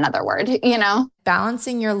hard to find another word,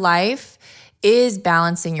 Balancing your life is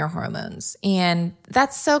balancing your hormones. And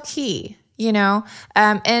that's so key.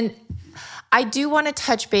 And I do want to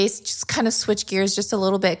touch base, just kind of switch gears just a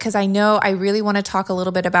little bit, because I know I really want to talk a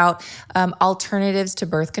little bit about alternatives to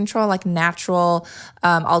birth control, like natural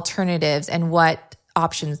alternatives and what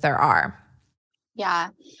options there are. Yeah.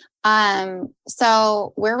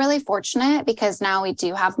 So we're really fortunate because now we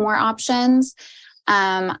do have more options.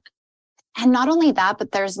 And not only that,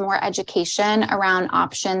 but there's more education around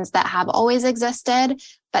options that have always existed,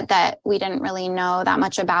 but that we didn't really know that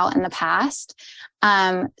much about in the past.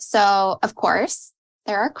 So of course,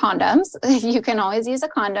 there are condoms. You can always use a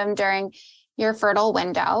condom during your fertile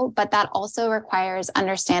window, but that also requires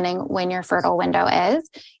understanding when your fertile window is.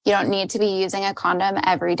 You don't need to be using a condom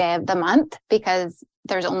every day of the month because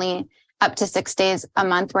there's only up to 6 days a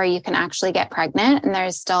month where you can actually get pregnant. And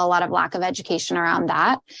there's still a lot of lack of education around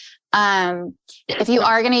that. If you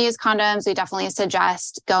are going to use condoms, we definitely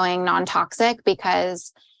suggest going non-toxic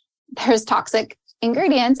because there's toxic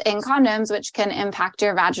ingredients in condoms, which can impact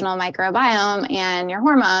your vaginal microbiome and your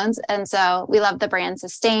hormones. And so we love the brand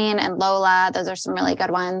Sustain and Lola. Those are some really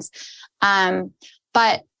good ones.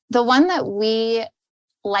 But the one that we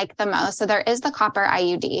like the most, so there is the copper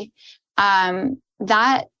IUD.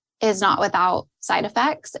 That is not without side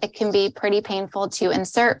effects. It can be pretty painful to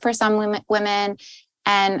insert for some women,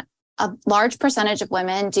 and a large percentage of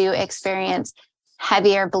women do experience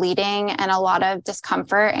heavier bleeding and a lot of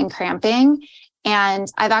discomfort and cramping. And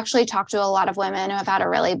I've actually talked to a lot of women who have had a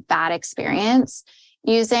really bad experience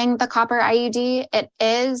using the copper IUD. It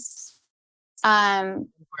is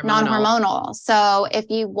non-hormonal. So if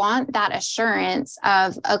you want that assurance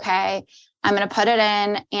of, okay, I'm going to put it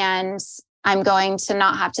in and I'm going to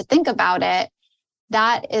not have to think about it,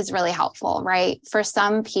 that is really helpful, right? For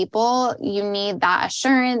some people, you need that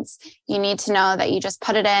assurance. You need to know that you just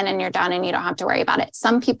put it in and you're done and you don't have to worry about it.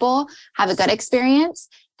 Some people have a good experience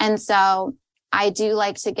And so I do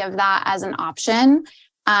like to give that as an option.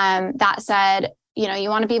 That said, you know, you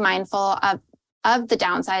want to be mindful of the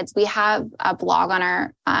downsides. We have a blog on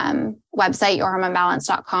our website,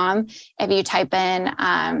 yourhormonebalance.com. If you type in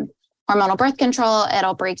hormonal birth control,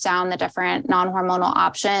 it'll break down the different non-hormonal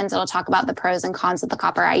options. It'll talk about the pros and cons of the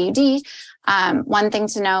copper IUD. One thing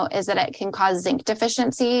to note is that it can cause zinc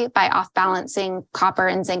deficiency by off-balancing copper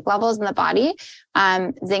and zinc levels in the body.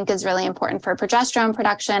 Zinc is really important for progesterone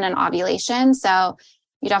production and ovulation. So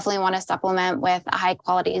you definitely want to supplement with a high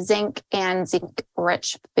quality zinc and zinc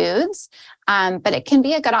rich foods. But it can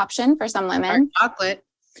be a good option for some women.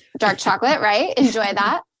 Dark chocolate, right? Enjoy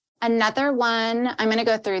that. Another one, I'm going to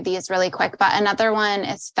go through these really quick, but another one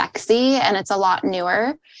is Phexxi, and it's a lot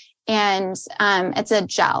newer, and it's a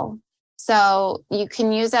gel. So you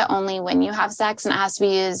can use it only when you have sex, and it has to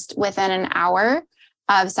be used within an hour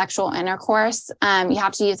of sexual intercourse. You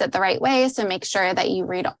have to use it the right way. So make sure that you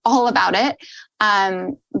read all about it.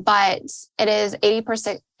 But it is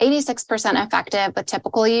 86% effective with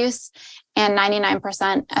typical use and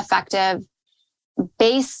 99% effective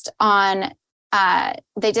based on,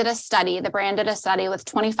 they did a study, the brand did a study with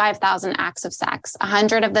 25,000 acts of sex.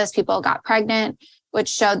 100 of those people got pregnant, which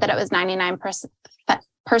showed that it was 99%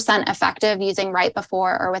 effective using right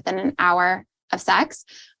before or within an hour of sex.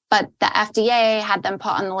 But the FDA had them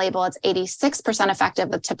put on the label, it's 86% effective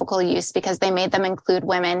with typical use, because they made them include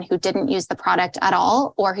women who didn't use the product at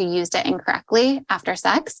all or who used it incorrectly after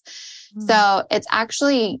sex. So it's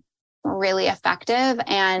actually really effective,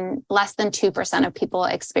 and less than 2% of people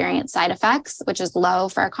experience side effects, which is low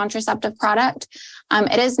for a contraceptive product.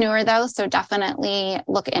 It is newer though, so definitely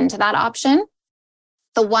look into that option.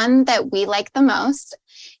 The one that we like the most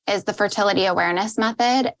is the fertility awareness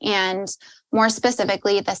method, and more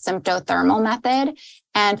specifically, the symptothermal method.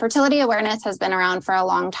 And fertility awareness has been around for a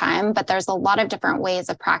long time, but there's a lot of different ways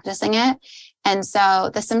of practicing it. And so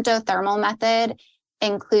the symptothermal method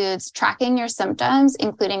includes tracking your symptoms,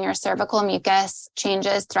 including your cervical mucus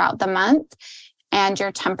changes throughout the month and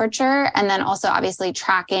your temperature, and then also obviously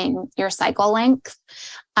tracking your cycle length.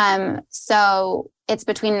 So it's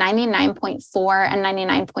between 99.4 and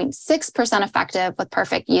 99.6% effective with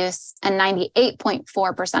perfect use and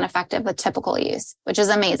 98.4% effective with typical use, which is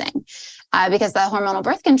amazing because the hormonal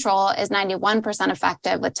birth control is 91%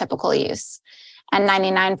 effective with typical use and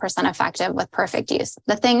 99% effective with perfect use.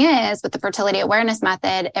 The thing is, with the fertility awareness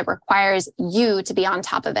method, it requires you to be on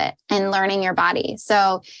top of it and learning your body.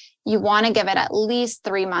 So you want to give it at least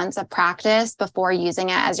 3 months of practice before using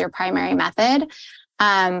it as your primary method.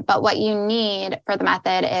 But what you need for the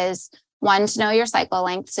method is, one, to know your cycle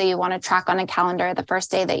length. So you want to track on a calendar the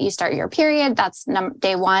first day that you start your period. That's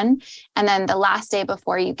day one. And then the last day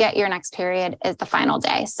before you get your next period is the final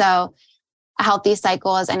day. So a healthy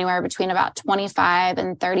cycle is anywhere between about 25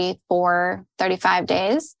 and 34, 35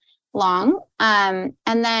 days long. And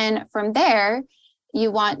then from there, you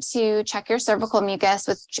want to check your cervical mucus,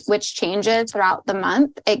 which changes throughout the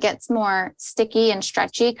month. It gets more sticky and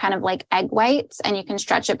stretchy, kind of like egg whites, and you can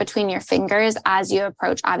stretch it between your fingers as you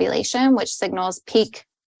approach ovulation, which signals peak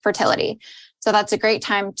fertility. So that's a great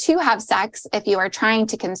time to have sex if you are trying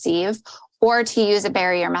to conceive, or to use a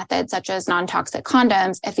barrier method such as non-toxic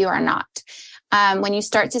condoms if you are not. When you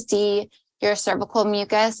start to see your cervical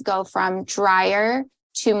mucus go from drier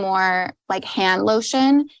to more like hand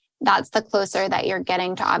lotion, that's the closer that you're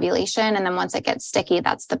getting to ovulation. And then once it gets sticky,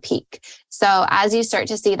 that's the peak. So as you start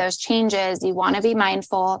to see those changes, you want to be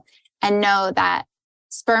mindful and know that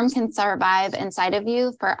sperm can survive inside of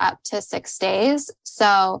you for up to 6 days.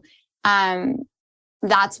 So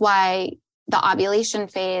that's why the ovulation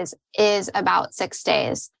phase is about 6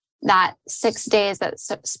 days. That 6 days that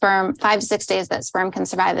sperm, 5 to 6 days that sperm can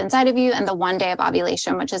survive inside of you, and the 1 day of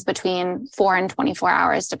ovulation, which is between 4 and 24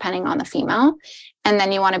 hours, depending on the female. And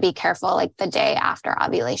then you want to be careful like the day after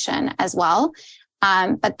ovulation as well.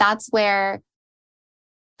 But that's where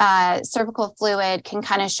cervical fluid can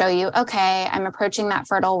kind of show you, okay, I'm approaching that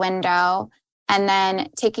fertile window. And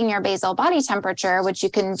then taking your basal body temperature, which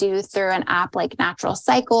you can do through an app like Natural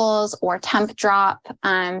Cycles or Temp Drop,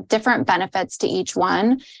 different benefits to each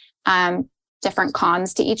one, different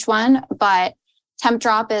cons to each one. But Temp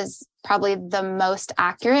Drop is probably the most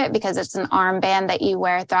accurate because it's an armband that you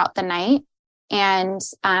wear throughout the night. And,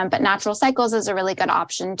 but Natural Cycles is a really good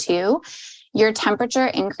option too. Your temperature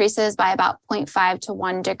increases by about 0.5 to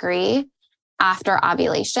 1 degree after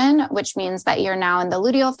ovulation, which means that you're now in the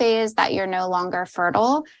luteal phase, that you're no longer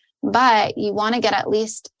fertile, but you want to get at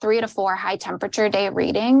least 3 to 4 high temperature day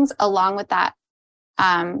readings along with that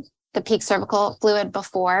the peak cervical fluid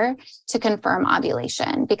before to confirm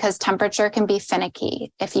ovulation, because temperature can be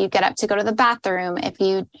finicky. If you get up to go to the bathroom, if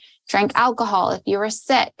you drank alcohol, if you were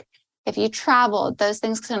sick, if you traveled, those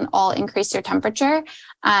things can all increase your temperature.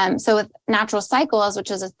 So with Natural Cycles, which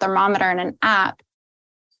is a thermometer and an app,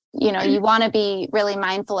 you want to be really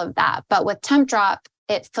mindful of that. But with Temp Drop,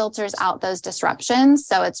 it filters out those disruptions.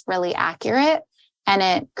 So it's really accurate and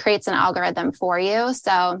it creates an algorithm for you.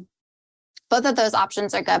 So both of those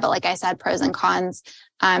options are good. But like I said, pros and cons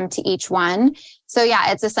to each one. So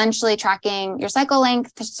yeah, it's essentially tracking your cycle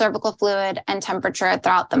length, cervical fluid, and temperature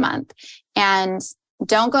throughout the month. And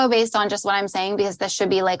don't go based on just what I'm saying, because this should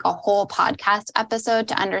be like a whole podcast episode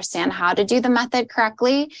to understand how to do the method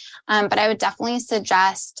correctly. But I would definitely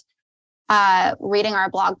suggest reading our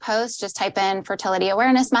blog post. Just type in fertility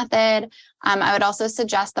awareness method. I would also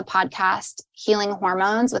suggest the podcast Healing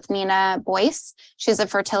Hormones with Nina Boyce. She's a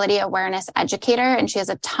fertility awareness educator and she has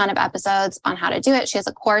a ton of episodes on how to do it. She has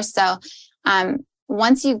a course. So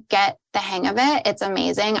once you get the hang of it, it's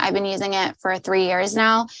amazing. I've been using it for 3 years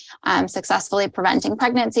now, successfully preventing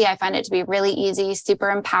pregnancy. I find it to be really easy, super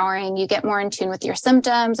empowering. You get more in tune with your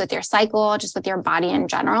symptoms, with your cycle, just with your body in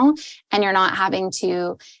general, and you're not having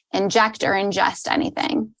to inject or ingest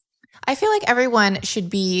anything. I feel like everyone should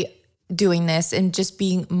be doing this and just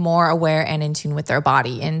being more aware and in tune with their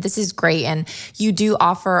body. And this is great. And you do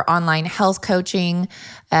offer online health coaching,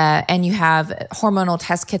 and you have hormonal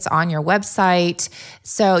test kits on your website.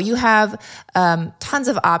 So you have tons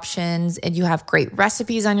of options and you have great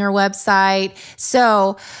recipes on your website.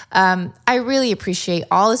 So I really appreciate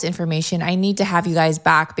all this information. I need to have you guys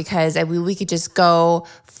back because we could just go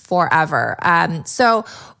forever. So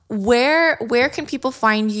where can people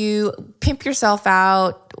find you? Pimp yourself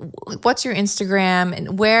out. What's your Instagram,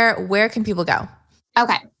 and where can people go?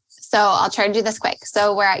 Okay. So I'll try to do this quick.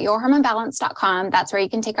 So we're at yourhormonebalance.com. That's where you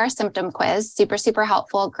can take our symptom quiz. Super, super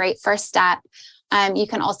helpful. Great first step. You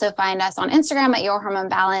can also find us on Instagram at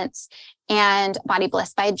yourhormonebalance and Body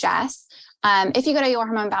Bliss by Jess. If you go to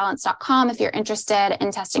yourhormonebalance.com, if you're interested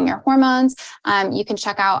in testing your hormones, you can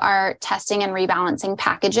check out our testing and rebalancing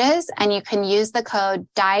packages, and you can use the code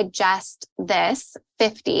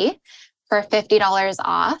DIGESTTHIS50 for $50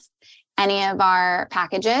 off any of our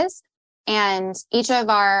packages. And each of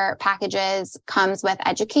our packages comes with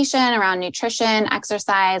education around nutrition,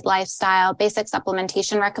 exercise, lifestyle, basic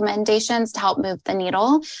supplementation recommendations to help move the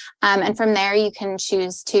needle. And from there, you can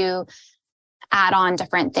choose to add on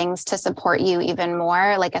different things to support you even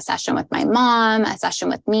more, like a session with my mom, a session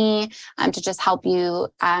with me, to just help you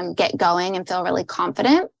get going and feel really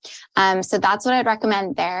confident. So that's what I'd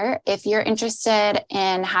recommend there. If you're interested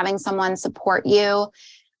in having someone support you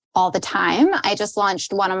all the time, I just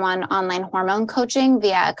launched one-on-one online hormone coaching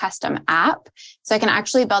via a custom app. So I can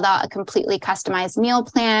actually build out a completely customized meal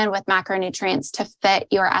plan with macronutrients to fit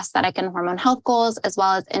your aesthetic and hormone health goals, as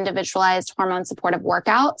well as individualized hormone supportive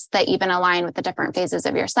workouts that even align with the different phases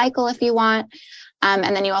of your cycle if you want.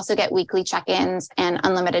 And then you also get weekly check-ins and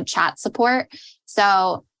unlimited chat support.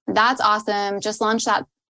 So that's awesome. Just launched that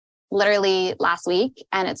literally last week,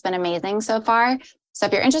 and it's been amazing so far. So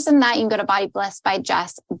if you're interested in that, you can go to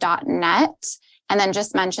bodyblissbyjess.net and then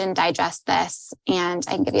just mention Digest This and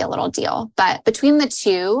I can give you a little deal. But between the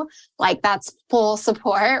two, like that's full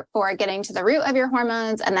support for getting to the root of your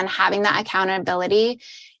hormones and then having that accountability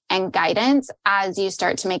and guidance as you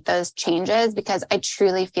start to make those changes, because I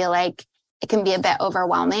truly feel like it can be a bit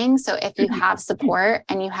overwhelming. So if you have support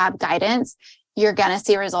and you have guidance, you're going to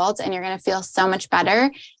see results and you're going to feel so much better.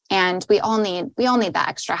 And we all need that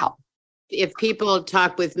extra help. If people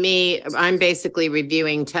talk with me, I'm basically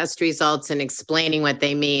reviewing test results and explaining what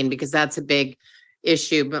they mean, because that's a big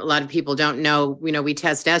issue. But a lot of people don't know, we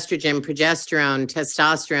test estrogen, progesterone,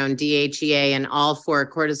 testosterone, DHEA, and all 4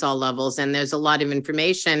 cortisol levels. And there's a lot of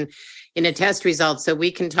information in a test result. So we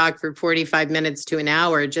can talk for 45 minutes to an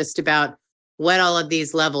hour just about what all of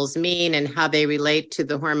these levels mean and how they relate to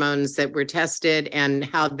the hormones that were tested and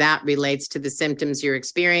how that relates to the symptoms you're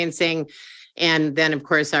experiencing. And then, of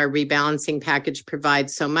course, our rebalancing package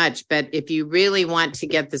provides so much. But if you really want to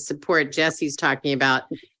get the support Jesse's talking about,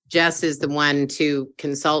 Jess is the one to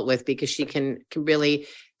consult with, because she can really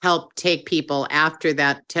help take people after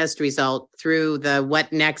that test result through the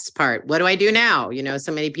what next part. What do I do now?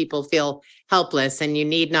 So many people feel helpless, and you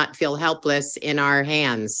need not feel helpless in our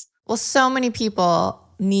hands. Well, so many people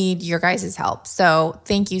need your guys' help. So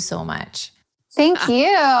thank you so much. Thank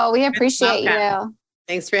you. We appreciate you.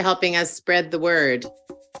 Thanks for helping us spread the word.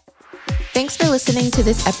 Thanks for listening to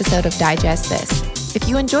this episode of Digest This. If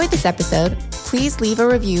you enjoyed this episode, please leave a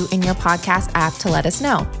review in your podcast app to let us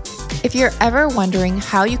know. If you're ever wondering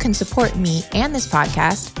how you can support me and this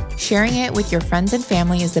podcast, Sharing it with your friends and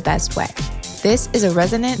family is the best way. This is a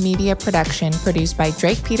Resonant Media production produced by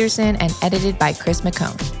Drake Peterson and edited by Chris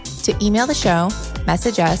McCone. To email the show,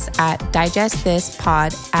 message us at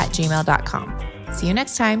digestthispod@gmail.com. See you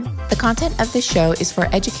next time. The content of this show is for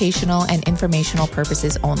educational and informational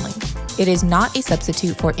purposes only. It is not a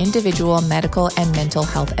substitute for individual medical and mental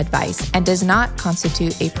health advice and does not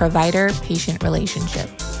constitute a provider-patient relationship.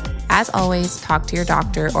 As always, talk to your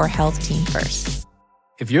doctor or health team first.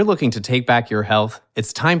 If you're looking to take back your health,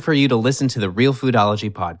 it's time for you to listen to the Real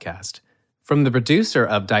Foodology podcast. From the producer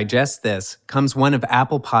of Digest This comes one of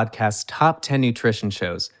Apple Podcast's top 10 nutrition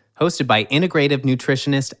shows, hosted by integrative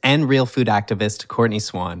nutritionist and real food activist Courtney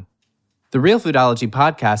Swan. The Real Foodology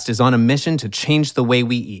podcast is on a mission to change the way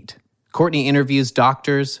we eat. Courtney interviews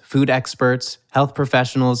doctors, food experts, health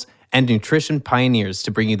professionals, and nutrition pioneers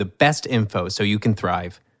to bring you the best info so you can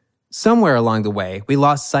thrive. Somewhere along the way, we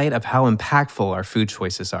lost sight of how impactful our food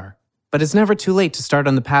choices are. But it's never too late to start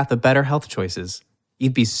on the path of better health choices.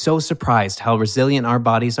 You'd be so surprised how resilient our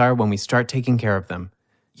bodies are when we start taking care of them.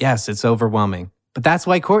 Yes, it's overwhelming, but that's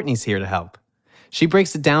why Courtney's here to help. She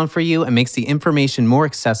breaks it down for you and makes the information more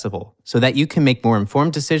accessible so that you can make more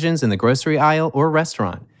informed decisions in the grocery aisle or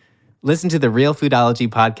restaurant. Listen to the Real Foodology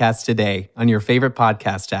podcast today on your favorite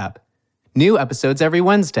podcast app. New episodes every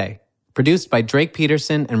Wednesday. Produced by Drake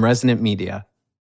Peterson and Resonant Media.